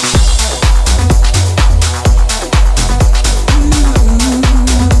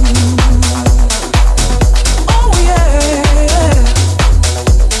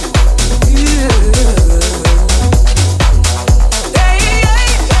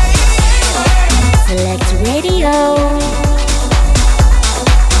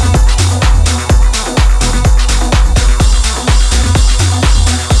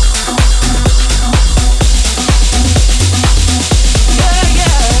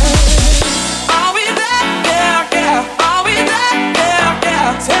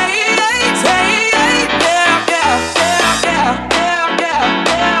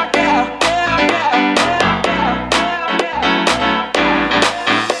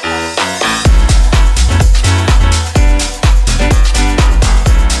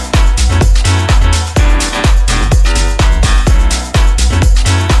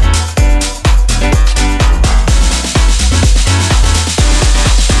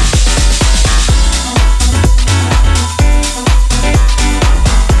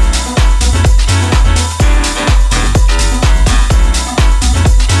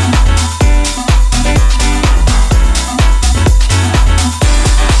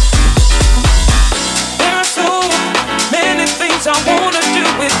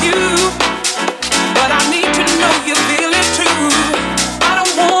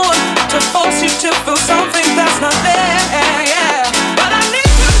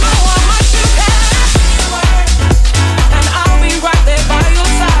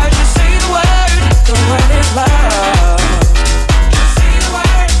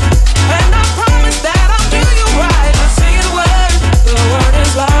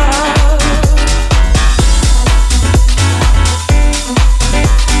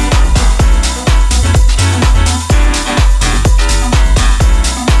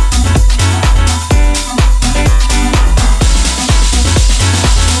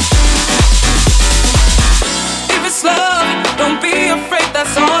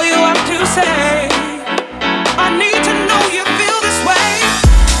 say. I need to know you feel this way.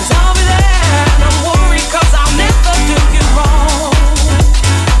 'Cause I'll be there, don't worry, 'cause I'll never do you wrong.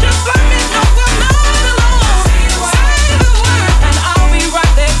 Just let me know we're not alone. Say the word, and I'll be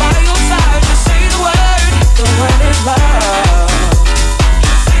right there by your side. Just say the word is love.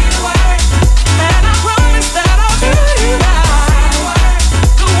 Just say the word, and I promise that I'll do you right.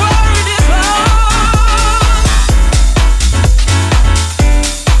 The word is love.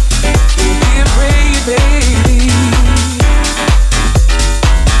 Don't be afraid, baby.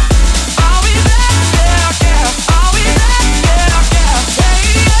 I'll be there, yeah, yeah. I'll be there, yeah, yeah. Say,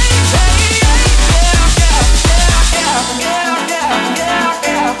 yeah,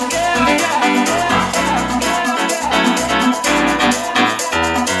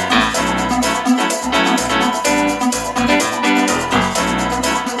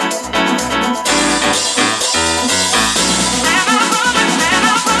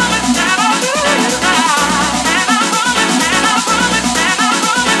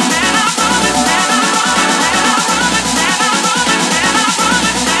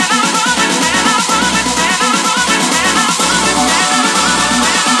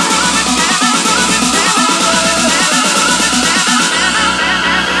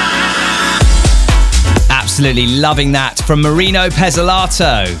 Absolutely loving that from Marino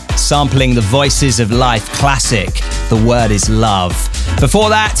Pezzolato, sampling the Voices of Life classic, The Word is Love. Before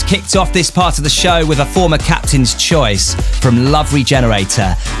that, kicked off this part of the show with a former Captain's Choice from Love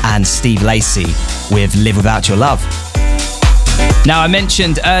Regenerator and Steve Lacy with Live Without Your Love. Now, I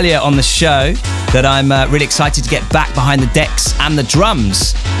mentioned earlier on the show that I'm really excited to get back behind the decks and the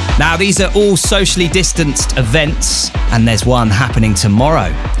drums. Now, these are all socially distanced events, and there's one happening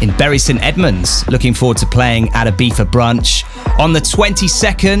tomorrow in Bury St Edmunds. Looking forward to playing at a Ibiza brunch. On the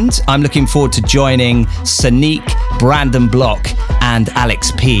 22nd, I'm looking forward to joining Sonique, Brandon Block and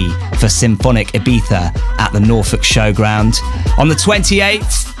Alex P for Symphonic Ibiza at the Norfolk Showground. On the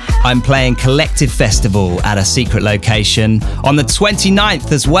 28th, I'm playing Collective Festival at a secret location. On the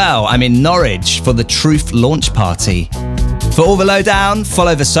 29th as well, I'm in Norwich for the Truth launch party. For all the lowdown,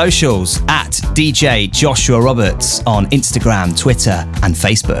 follow the socials at DJ Joshua Roberts on Instagram, Twitter and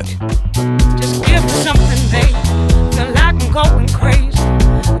Facebook. Just give me something, babe. Feel like I'm going crazy.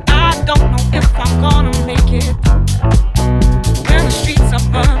 I don't know if I'm gonna make it. When the streets are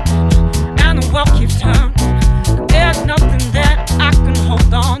burned and the world keeps turning, there's nothing that I can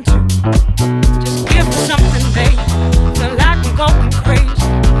hold on to. Just give me something, babe. Feel like I'm going crazy.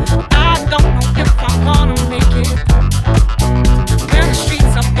 I don't know if I'm gonna make it. When the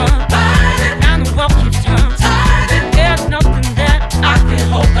streets are burned and the world keeps turning, there's nothing that I can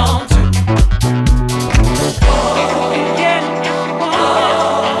hold on to.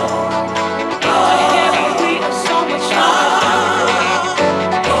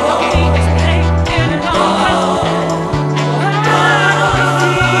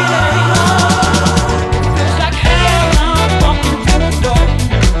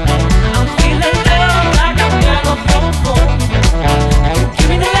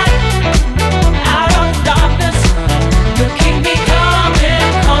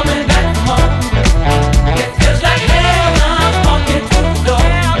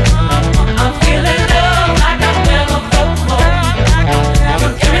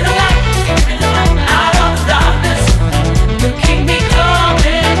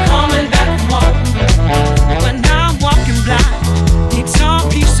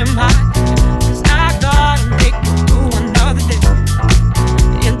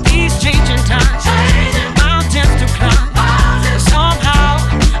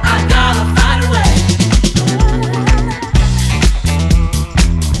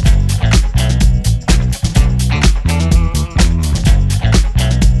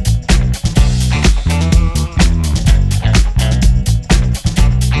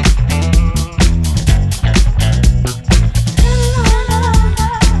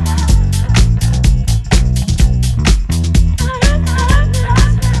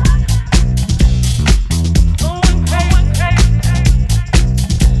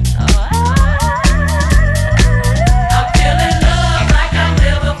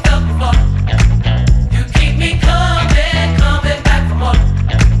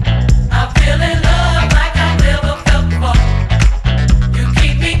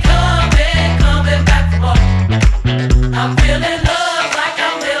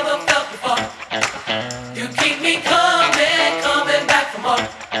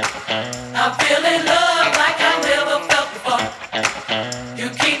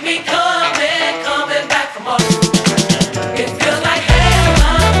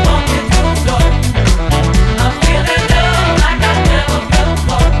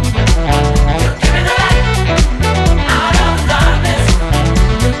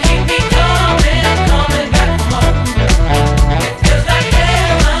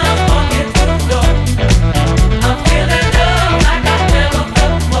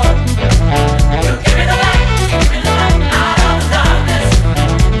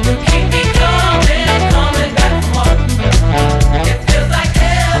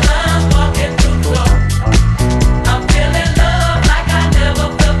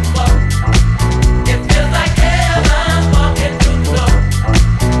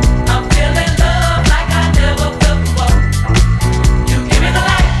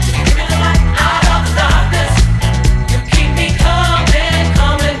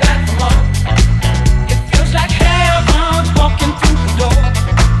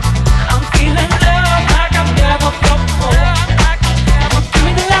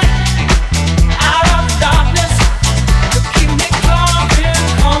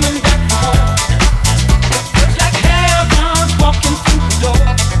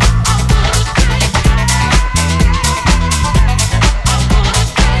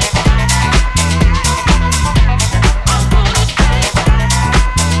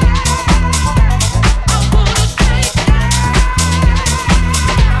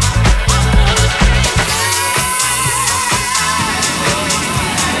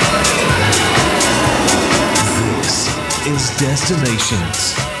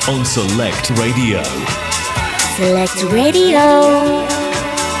 Destinations on Select Radio. Select Radio.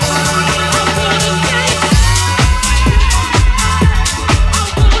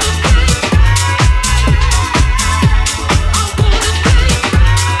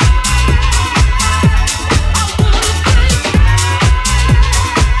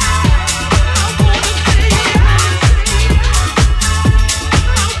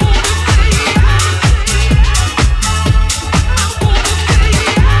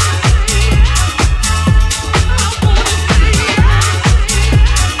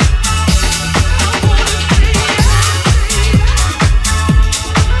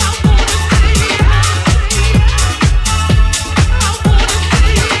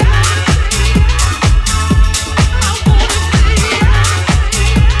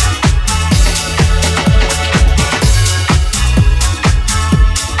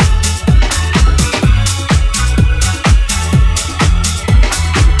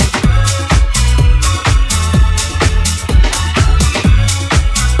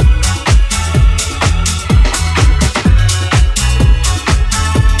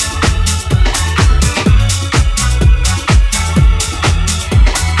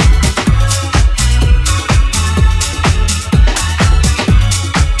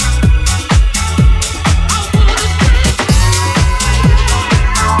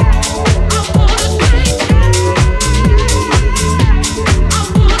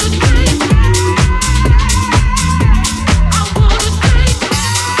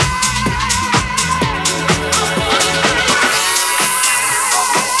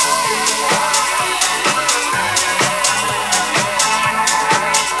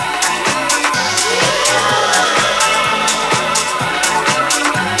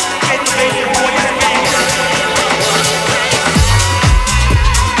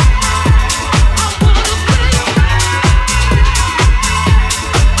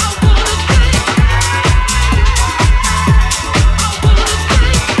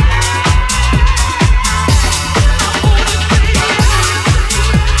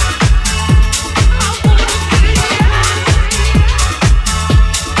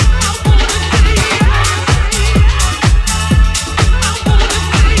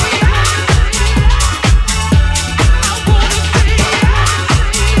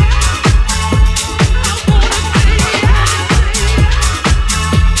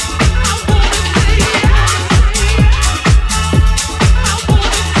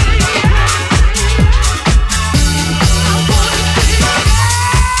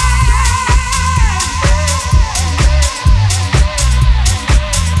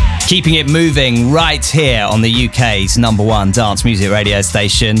 Keeping it moving right here on the UK's #1 dance music radio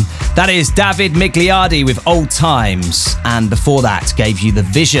station. That is David Migliardi with Old Times. And before that, gave you The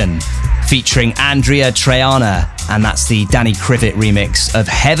Vision featuring Andrea Triana. And that's the Danny Krivit remix of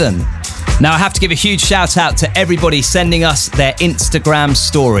Heaven. Now, I have to give a huge shout out to everybody sending us their Instagram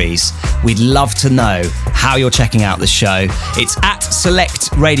stories. We'd love to know how you're checking out the show. It's at Select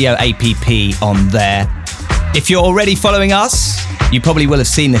Radio APP on there. If you're already following us, you probably will have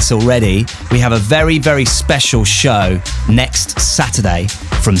seen this already. We have a very, very special show next Saturday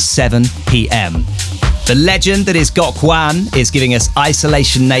from 7 p.m. The legend that is Gok Wan is giving us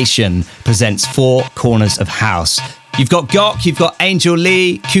Isolation Nation presents Four Corners of House. You've got Gok, you've got Angel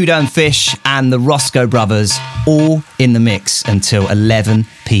Lee, Kudo and Fish, and the Roscoe Brothers all in the mix until 11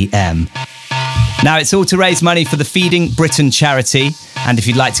 p.m. Now, it's all to raise money for the Feeding Britain charity. And if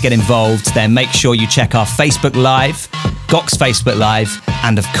you'd like to get involved, then make sure you check our Facebook Live, Gok's Facebook Live,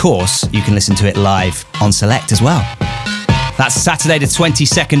 and of course, you can listen to it live on Select as well. That's Saturday the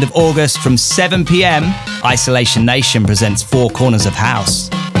 22nd of August from 7 p.m. Isolation Nation presents Four Corners of House.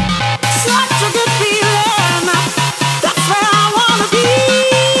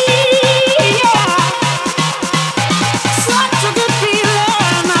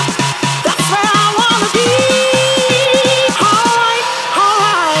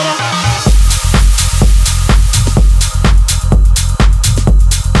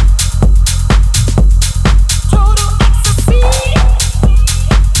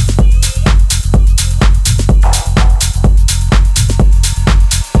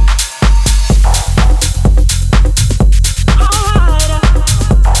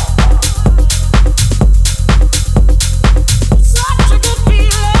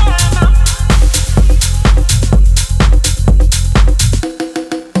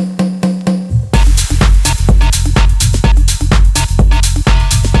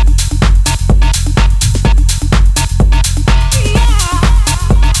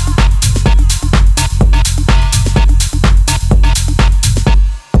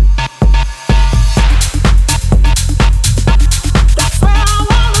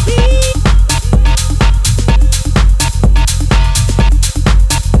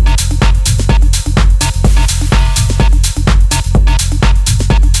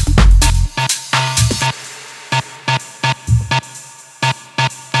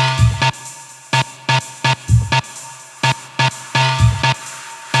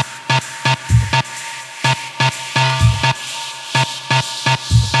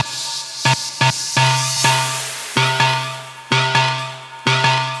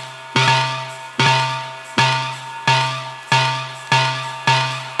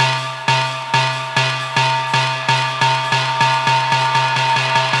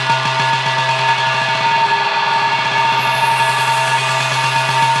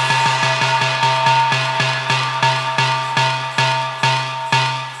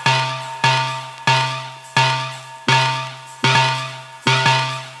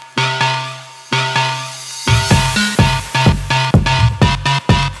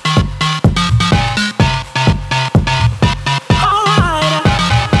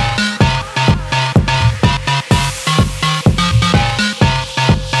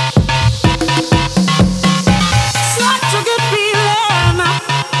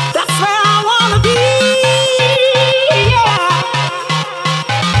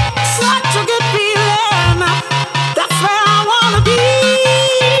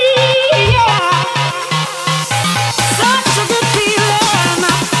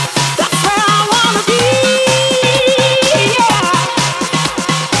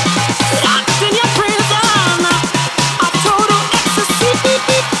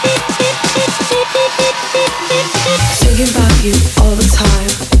 the time.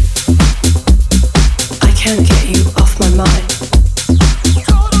 I can't get you off my mind.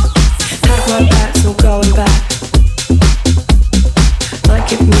 Pack my bags, no going back. Might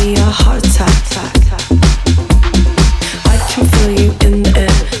give me a heart attack. I can feel you in the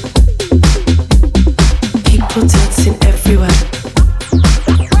air. People dancing everywhere.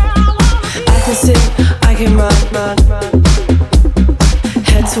 I can sing, I can run.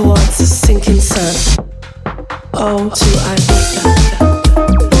 Head towards the sinking sun. Oh, to Ibiza.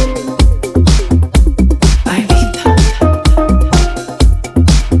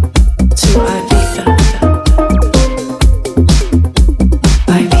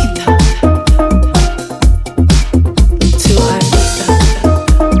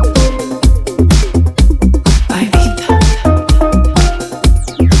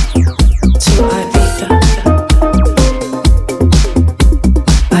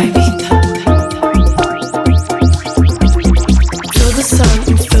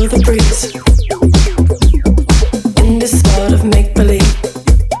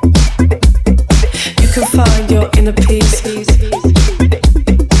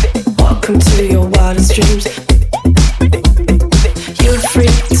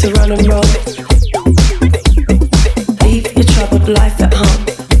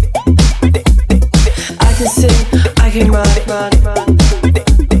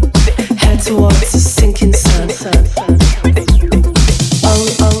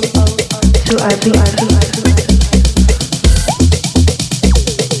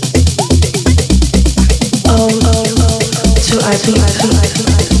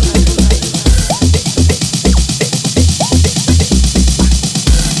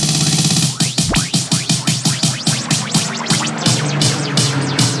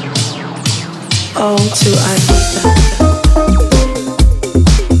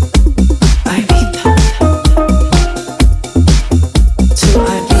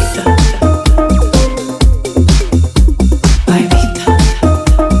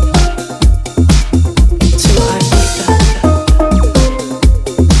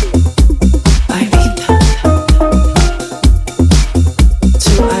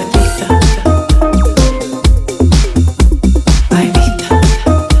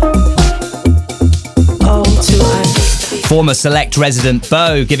 Former Select resident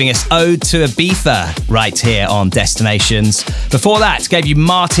Bo giving us Ode to Ibiza right here on Destinations. Before that, gave you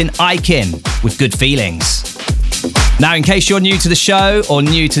Martin Ikin with Good Feelings. Now, in case you're new to the show or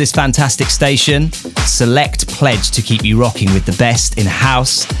new to this fantastic station, Select pledge to keep you rocking with the best in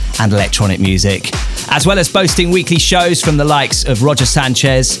house and electronic music, as well as boasting weekly shows from the likes of Roger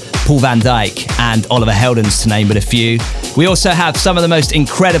Sanchez, Paul van Dyk and Oliver Heldens, to name but a few. We also have some of the most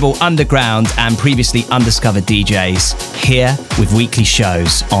incredible underground and previously undiscovered DJs here with weekly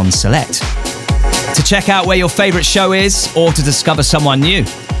shows on Select. To check out where your favourite show is or to discover someone new,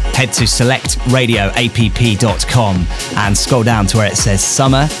 head to selectradioapp.com and scroll down to where it says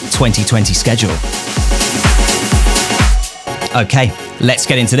Summer 2020 schedule. Okay, let's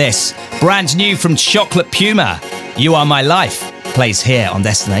get into this. Brand new from Chocolate Puma, You Are My Life, plays here on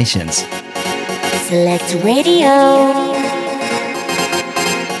Destinations. Select Radio.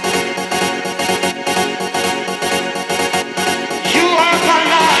 You are my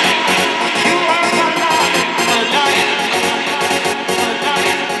life.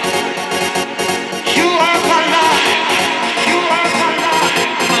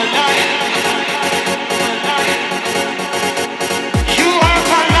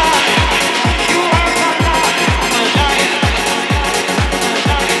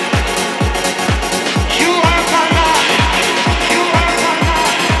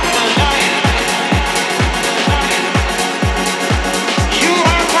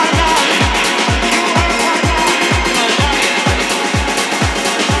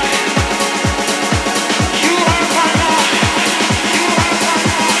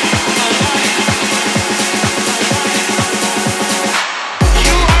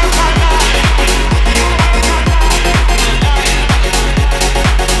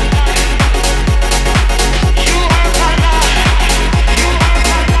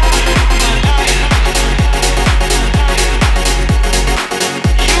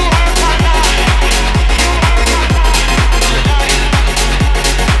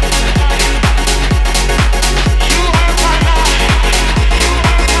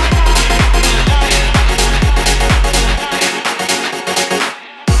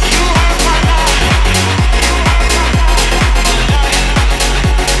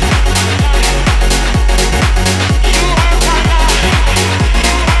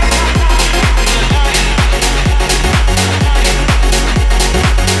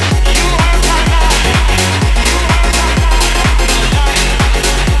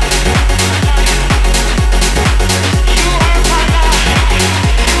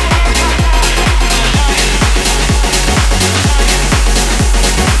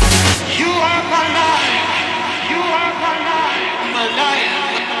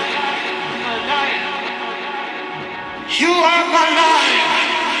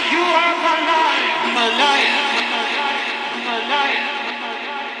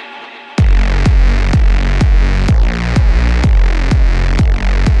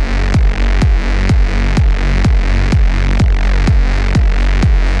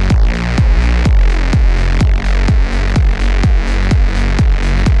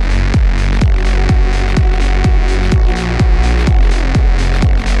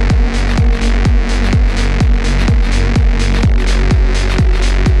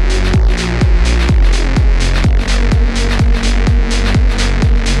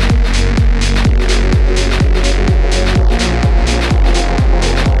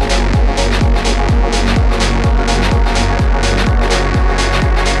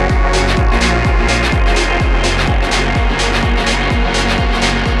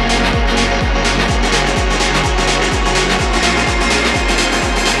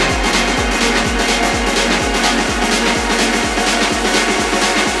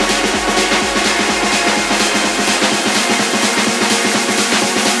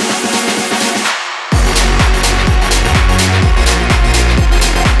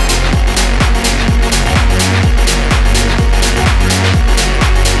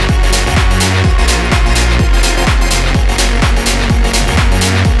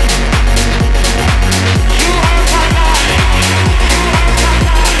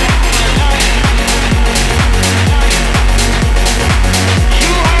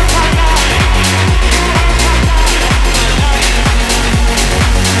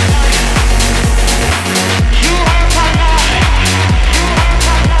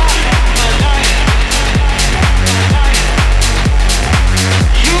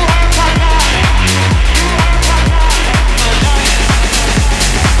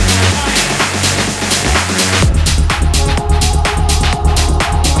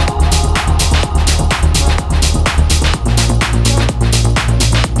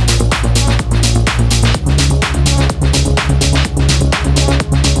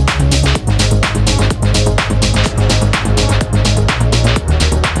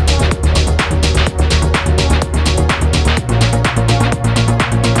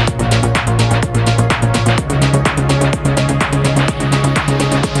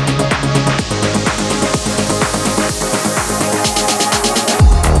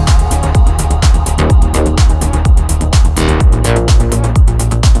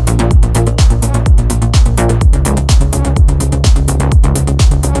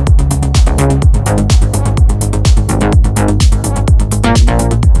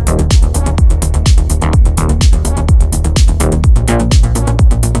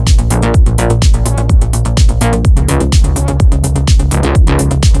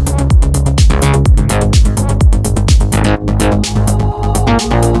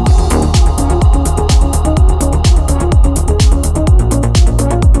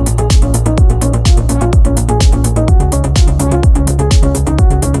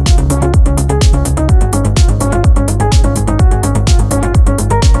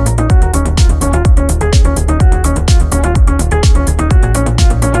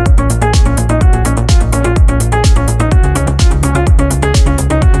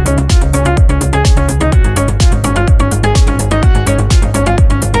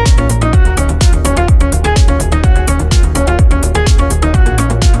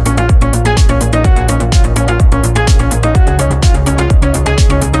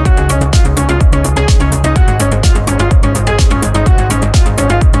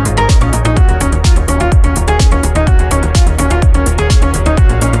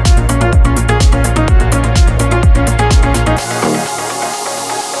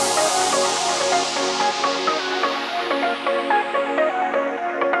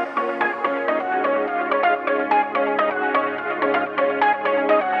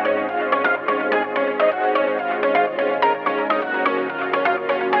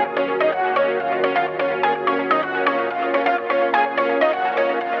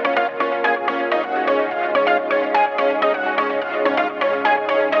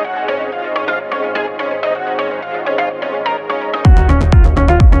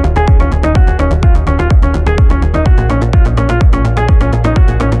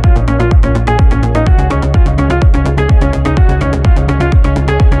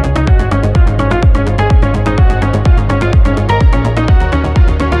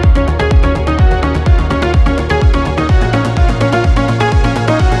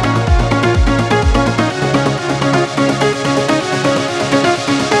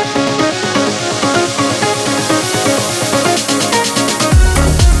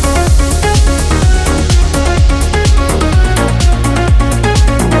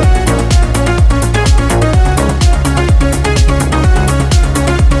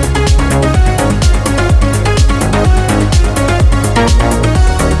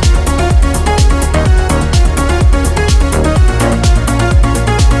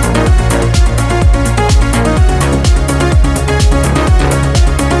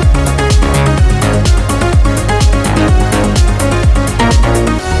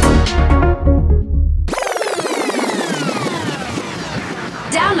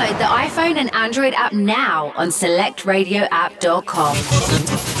 Download the iPhone and Android app now on selectradioapp.com.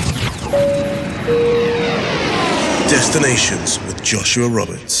 Destinations with Joshua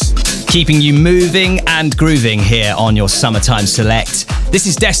Roberts. Keeping you moving and grooving here on your Summertime Select. This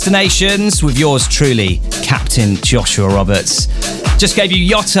is Destinations with yours truly, Captain Joshua Roberts. Just gave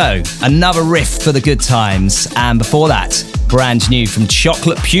you Yotto, another riff for the good times. And before that, brand new from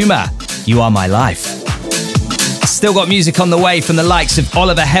Chocolate Puma, You Are My Life. Still got music on the way from the likes of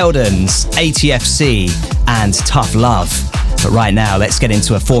Oliver Heldens, ATFC and Tough Love. But right now, let's get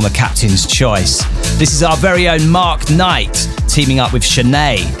into a former captain's choice. This is our very own Mark Knight, teaming up with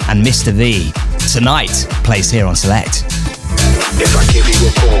Shanae and Mr. V. Tonight, plays here on Select. If I give you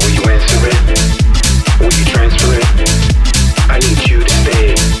a call, will you answer it? Will you transfer it? I need you to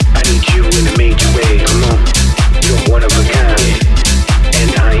stay. I need you in a major way. Come on, you're one of a kind, and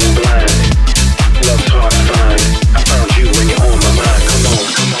I ain't blind. Love's hard to find. I found you when you're on my mind. Come on,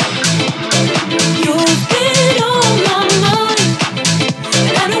 come on, come on. You've been on my mind,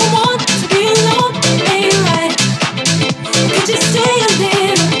 and I don't want to be alone. Ain't right? Could you stay a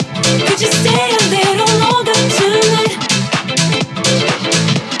little? Could you stay a little longer tonight?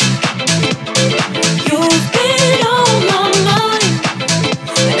 You've been on my mind,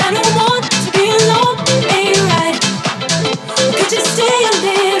 and I don't want to be alone. Ain't right? Could you stay a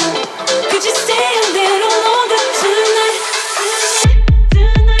little? Could you stay a little longer tonight?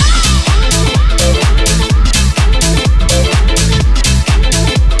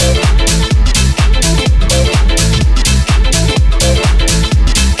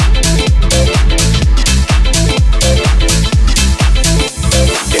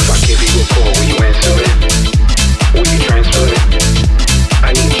 If I give you a call, will you answer it? Will you transfer it?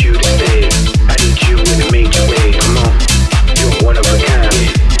 I need you to stay. I need you in a major way. Come on, you're one of a kind,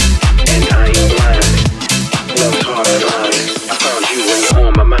 and I ain't blind. Love's hard to find. I found you when you're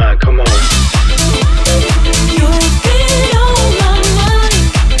on my mind. Come on. You've been on my mind,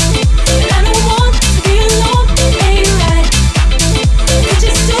 and I don't want to be alone. Ain't right? Could you stay a little? Could you stay a little longer tonight? You've been on my mind, and I don't want to be alone. Ain't right? Could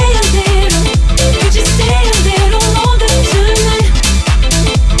you stay a little? Could you stay a little longer tonight?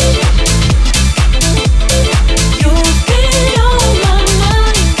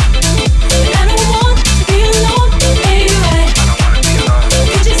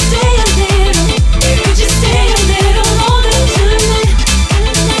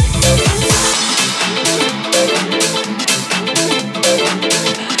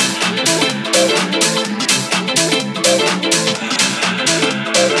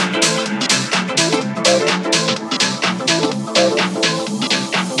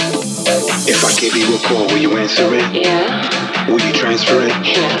 If I give you a call, will you answer it? Yeah. Will you transfer it?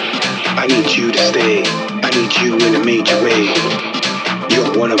 Yeah. I need you to stay. I need you in a major way.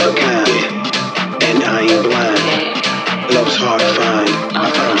 You're one of a kind, and I ain't blind. Love's hard to find.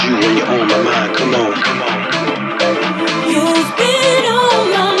 I found you when you're on my mind. Come on, come on, come on. You've been on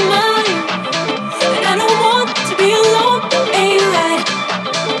my mind, and I don't want to be alone. Ain't right?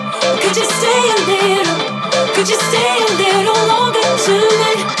 Could you stay a little? Could you stay a little longer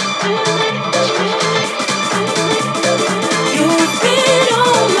tonight? You've been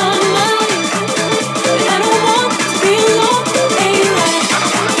on my mind, and I don't want to be alone. Ain't right?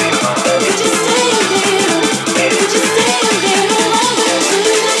 Could you stay a little? Could you stay a little longer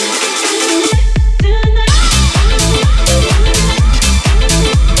tonight?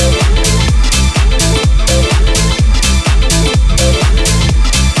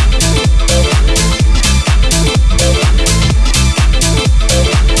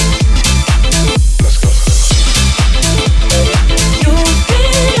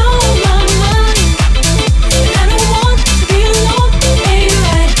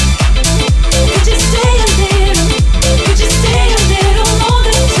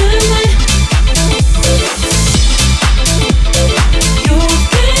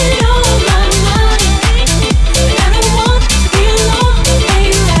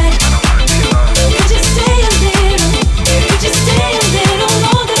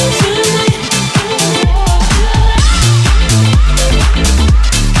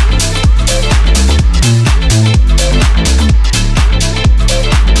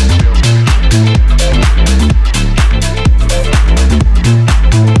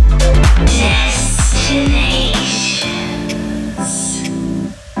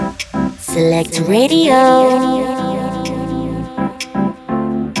 Select Radio.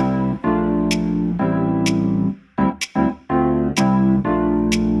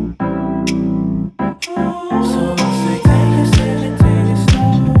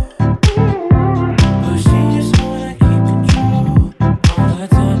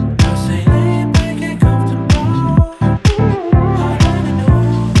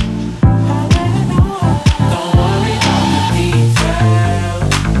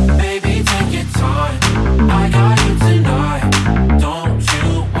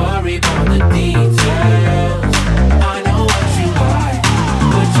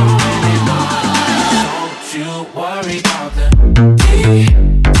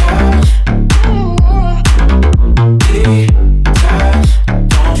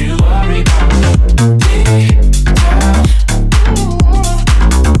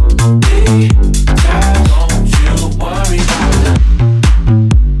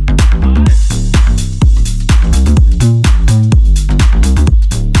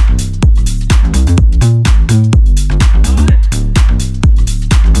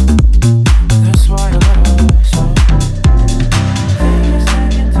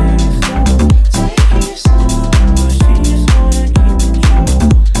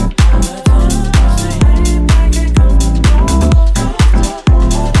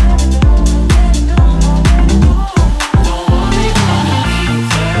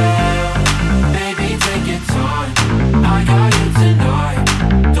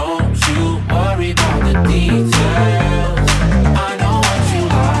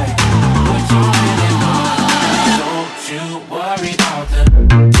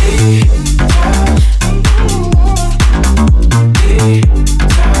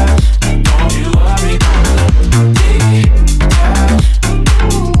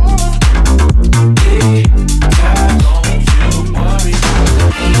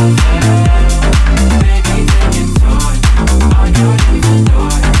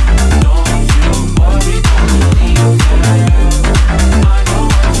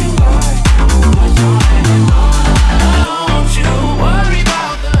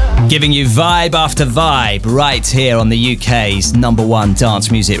 Giving you vibe after vibe right here on the UK's #1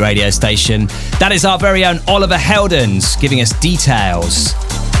 dance music radio station. That is our very own Oliver Heldens giving us details.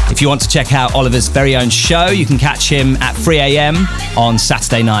 If you want to check out Oliver's very own show, you can catch him at 3 a.m. on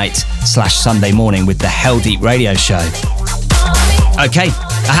Saturday night/Sunday morning with the Hell Deep Radio Show. Okay,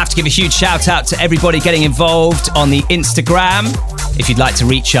 I have to give a huge shout out to everybody getting involved on the Instagram. If you'd like to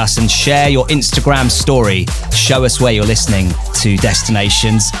reach us and share your Instagram story, show us where you're listening to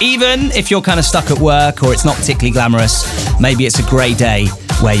Destinations. Even if you're kind of stuck at work or it's not particularly glamorous, maybe it's a grey day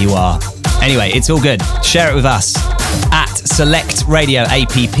where you are. Anyway, it's all good. Share it with us at Select Radio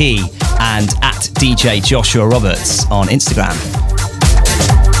APP and at DJ Joshua Roberts on Instagram.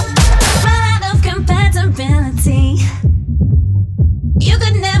 Out of compatibility, you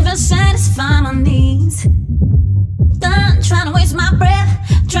could never satisfy my needs. Done trying to waste my breath,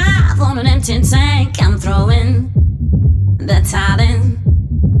 drive on an empty tank. I'm throwing the towel in.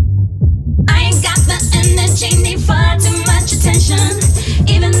 I ain't got the energy, need far too much attention.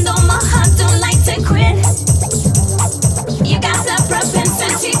 Even though my heart don't like to quit, you got the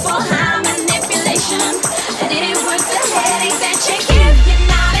propensity for high manipulation, and it ain't worth the headache that you give. You're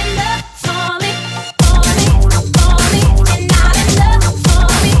not enough for me, for me, for me. You're not enough for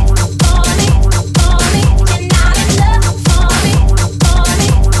me, for me, for me. You're not enough for me, for me,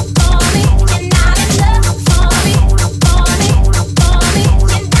 for me. You're not enough for me, for me, for me. You're not enough for me, for me, for me, for me,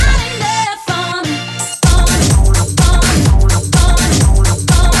 for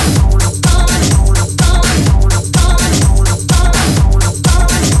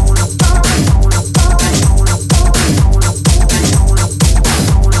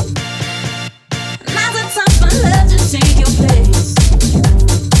now's the time for love to take your place.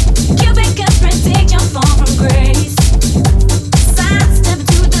 Cupid can predict your fall from grace. Sidestep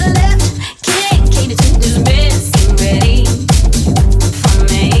to the left, can't cater to this mess. You ready for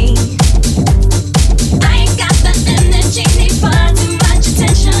me? I ain't got the energy, need far too much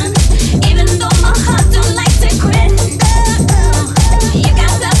attention. Even though my heart don't like to quit. No, you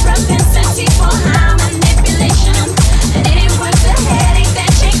got the propensity for high manipulation, and it ain't worth the headache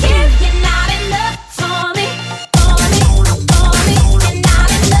that you give. You're not enough for me, for me, for me. You're not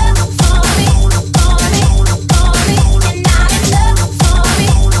enough for me, for me, for me. You're not enough for me, for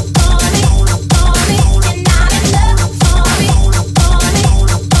me, for me. You're not enough for me, for me,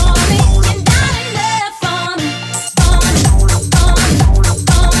 for me. You're not enough for me, for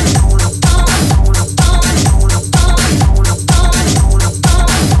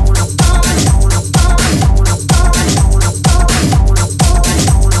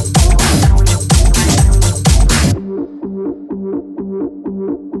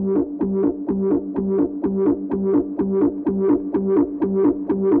for me,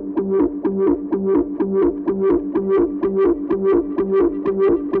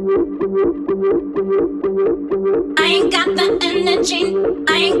 for me, I ain't got the energy,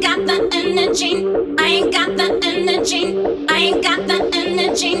 I ain't got the energy, I ain't got the energy, I ain't got the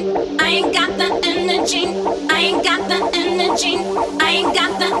energy, I ain't got the energy, I ain't got the energy, I ain't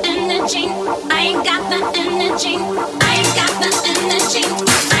got the energy, I ain't got the energy, I ain't got the energy,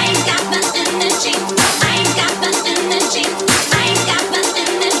 I ain't got the energy, I ain't got the energy, I ain't got the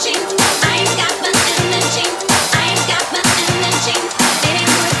energy, I ain't got the energy, I ain't got the energy. It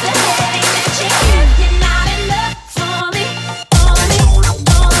ain't worth the headache that you give. You're not enough for me, for me,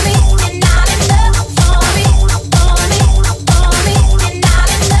 for me. You're not enough for me, for me, for me. You're not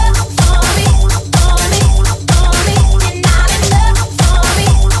enough for me, for me, for me. You're not enough for me,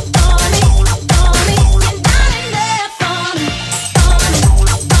 for me, for me. You're not enough for me, for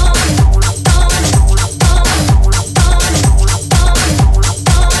me, for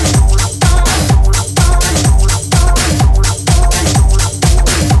me, for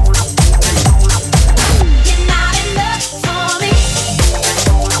me, for me, You're not enough for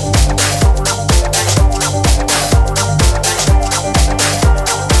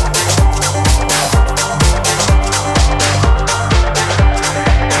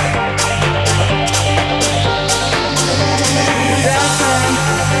Dancing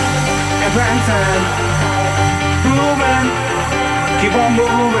and prancing, grooving, keep on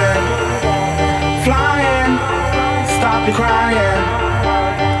moving, flying, stop your crying,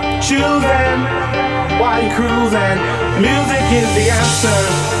 choosing while you're cruising. Music is the answer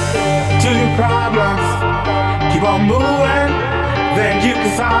to your problems. Keep on moving, then you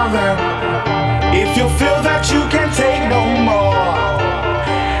can solve them. If you feel that you can take no more,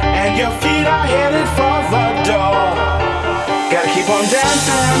 and your feet are headed for the door, gotta keep on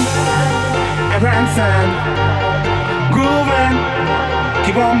dancing and prancing, grooving,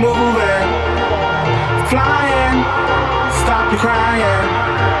 keep on moving, flying, stop your crying,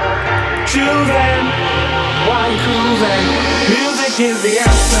 Choosing while you're cruising. Music is the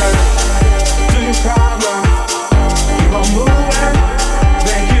answer to your problem. Keep on moving,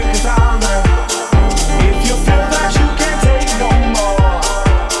 then you can solve them. If you feel that you can't take no more,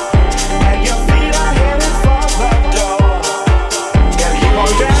 and your feet are headed for the door, gotta keep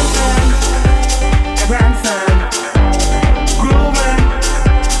on dancing and prancing, grooving,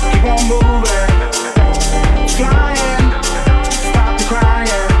 keep on moving, flying, stop the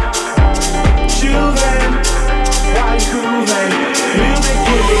crying, choosing while you're cruising. Music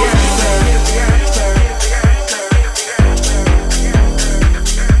is the answer.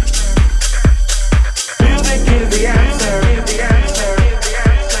 Music is the answer. Music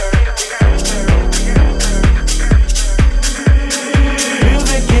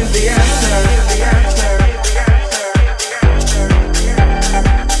is the answer.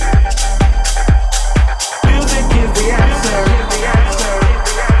 Music is the answer.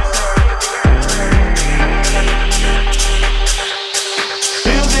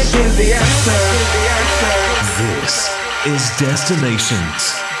 Music is the answer. This is Destinations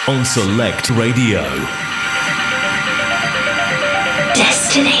on Select Radio.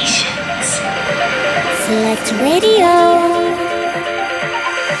 Destinations. Select Radio.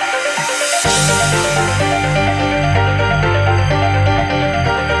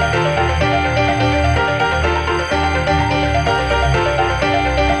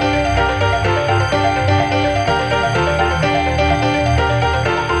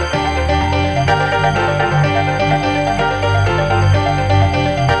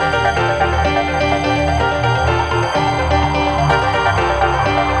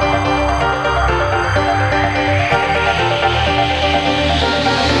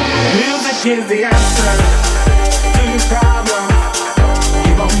 Music is the answer to your problem.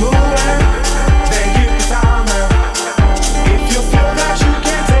 Keep on moving, then you can solve them. If you feel that you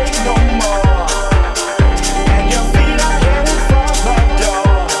can't take no more, and your feet are headed for the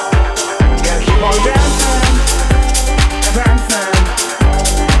door, gotta keep on dancing and prancing,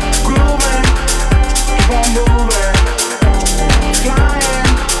 grooving, keep on moving, flying,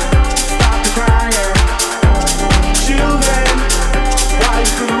 stop the crying, choosing while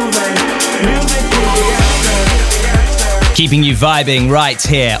you're grooving. Music is the answer. Keeping you vibing right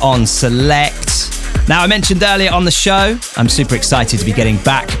here on Select. Now, I mentioned earlier on the show, I'm super excited to be getting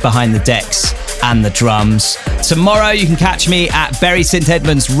back behind the decks and the drums. Tomorrow, you can catch me at Bury St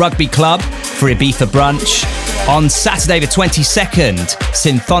Edmunds Rugby Club for Ibiza Brunch. On Saturday the 22nd,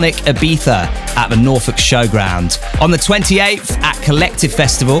 Symphonic Ibiza at the Norfolk Showground. On the 28th, at Collective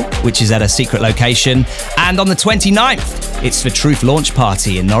Festival, which is at a secret location. And on the 29th, it's the Truth launch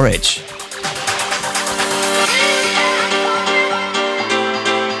party in Norwich.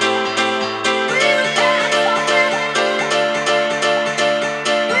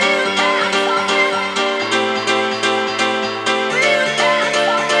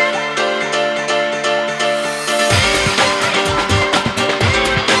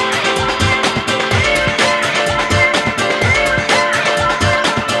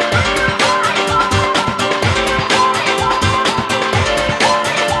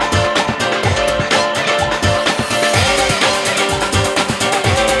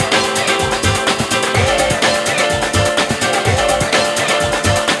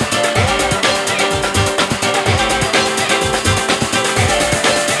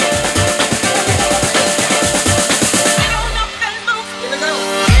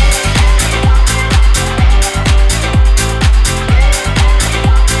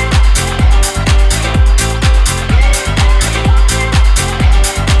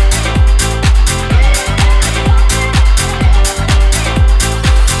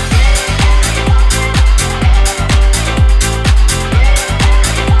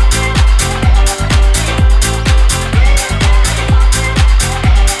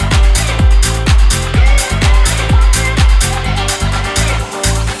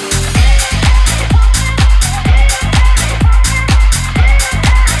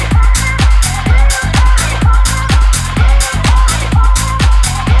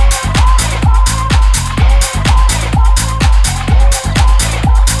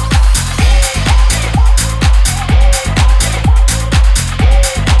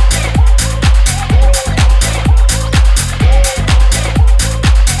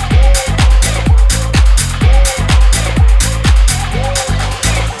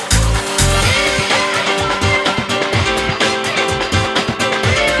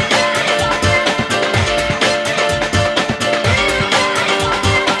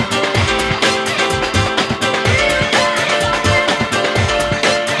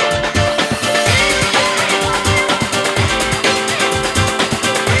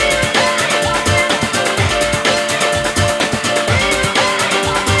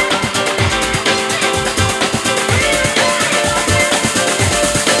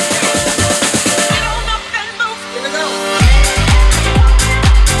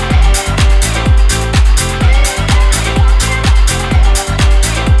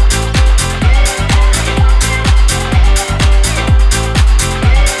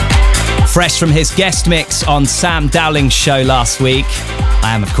 Fresh from his guest mix on Sam Dowling's show last week.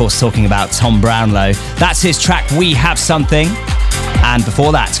 I am, of course, talking about Tom Brownlow. That's his track, We Have Something. And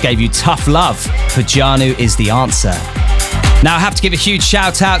before that, gave you Tough Love for Janu Is The Answer. Now I have to give a huge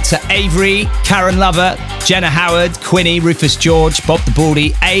shout out to Avery, Karen Lover, Jenna Howard, Quinny, Rufus George, Bob the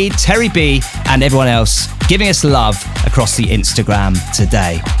Baldy, Aid, Terry B, and everyone else giving us love across the Instagram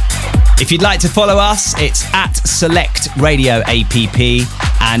today. If you'd like to follow us, it's at Select Radio APP,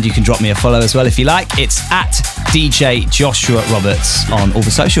 and you can drop me a follow as well if you like. It's at DJ Joshua Roberts on all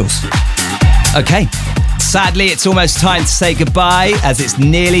the socials. Okay, sadly it's almost time to say goodbye as it's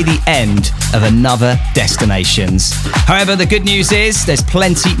nearly the end of another Destinations. However, the good news is there's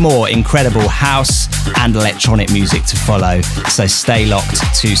plenty more incredible house and electronic music to follow, so stay locked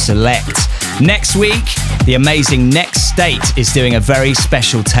to Select. Next week, the amazing Next State is doing a very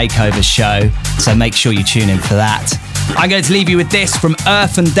special takeover show, so make sure you tune in for that. I'm going to leave you with this from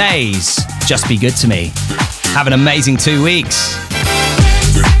Earth and Days, Just Be Good to Me. Have an amazing 2 weeks.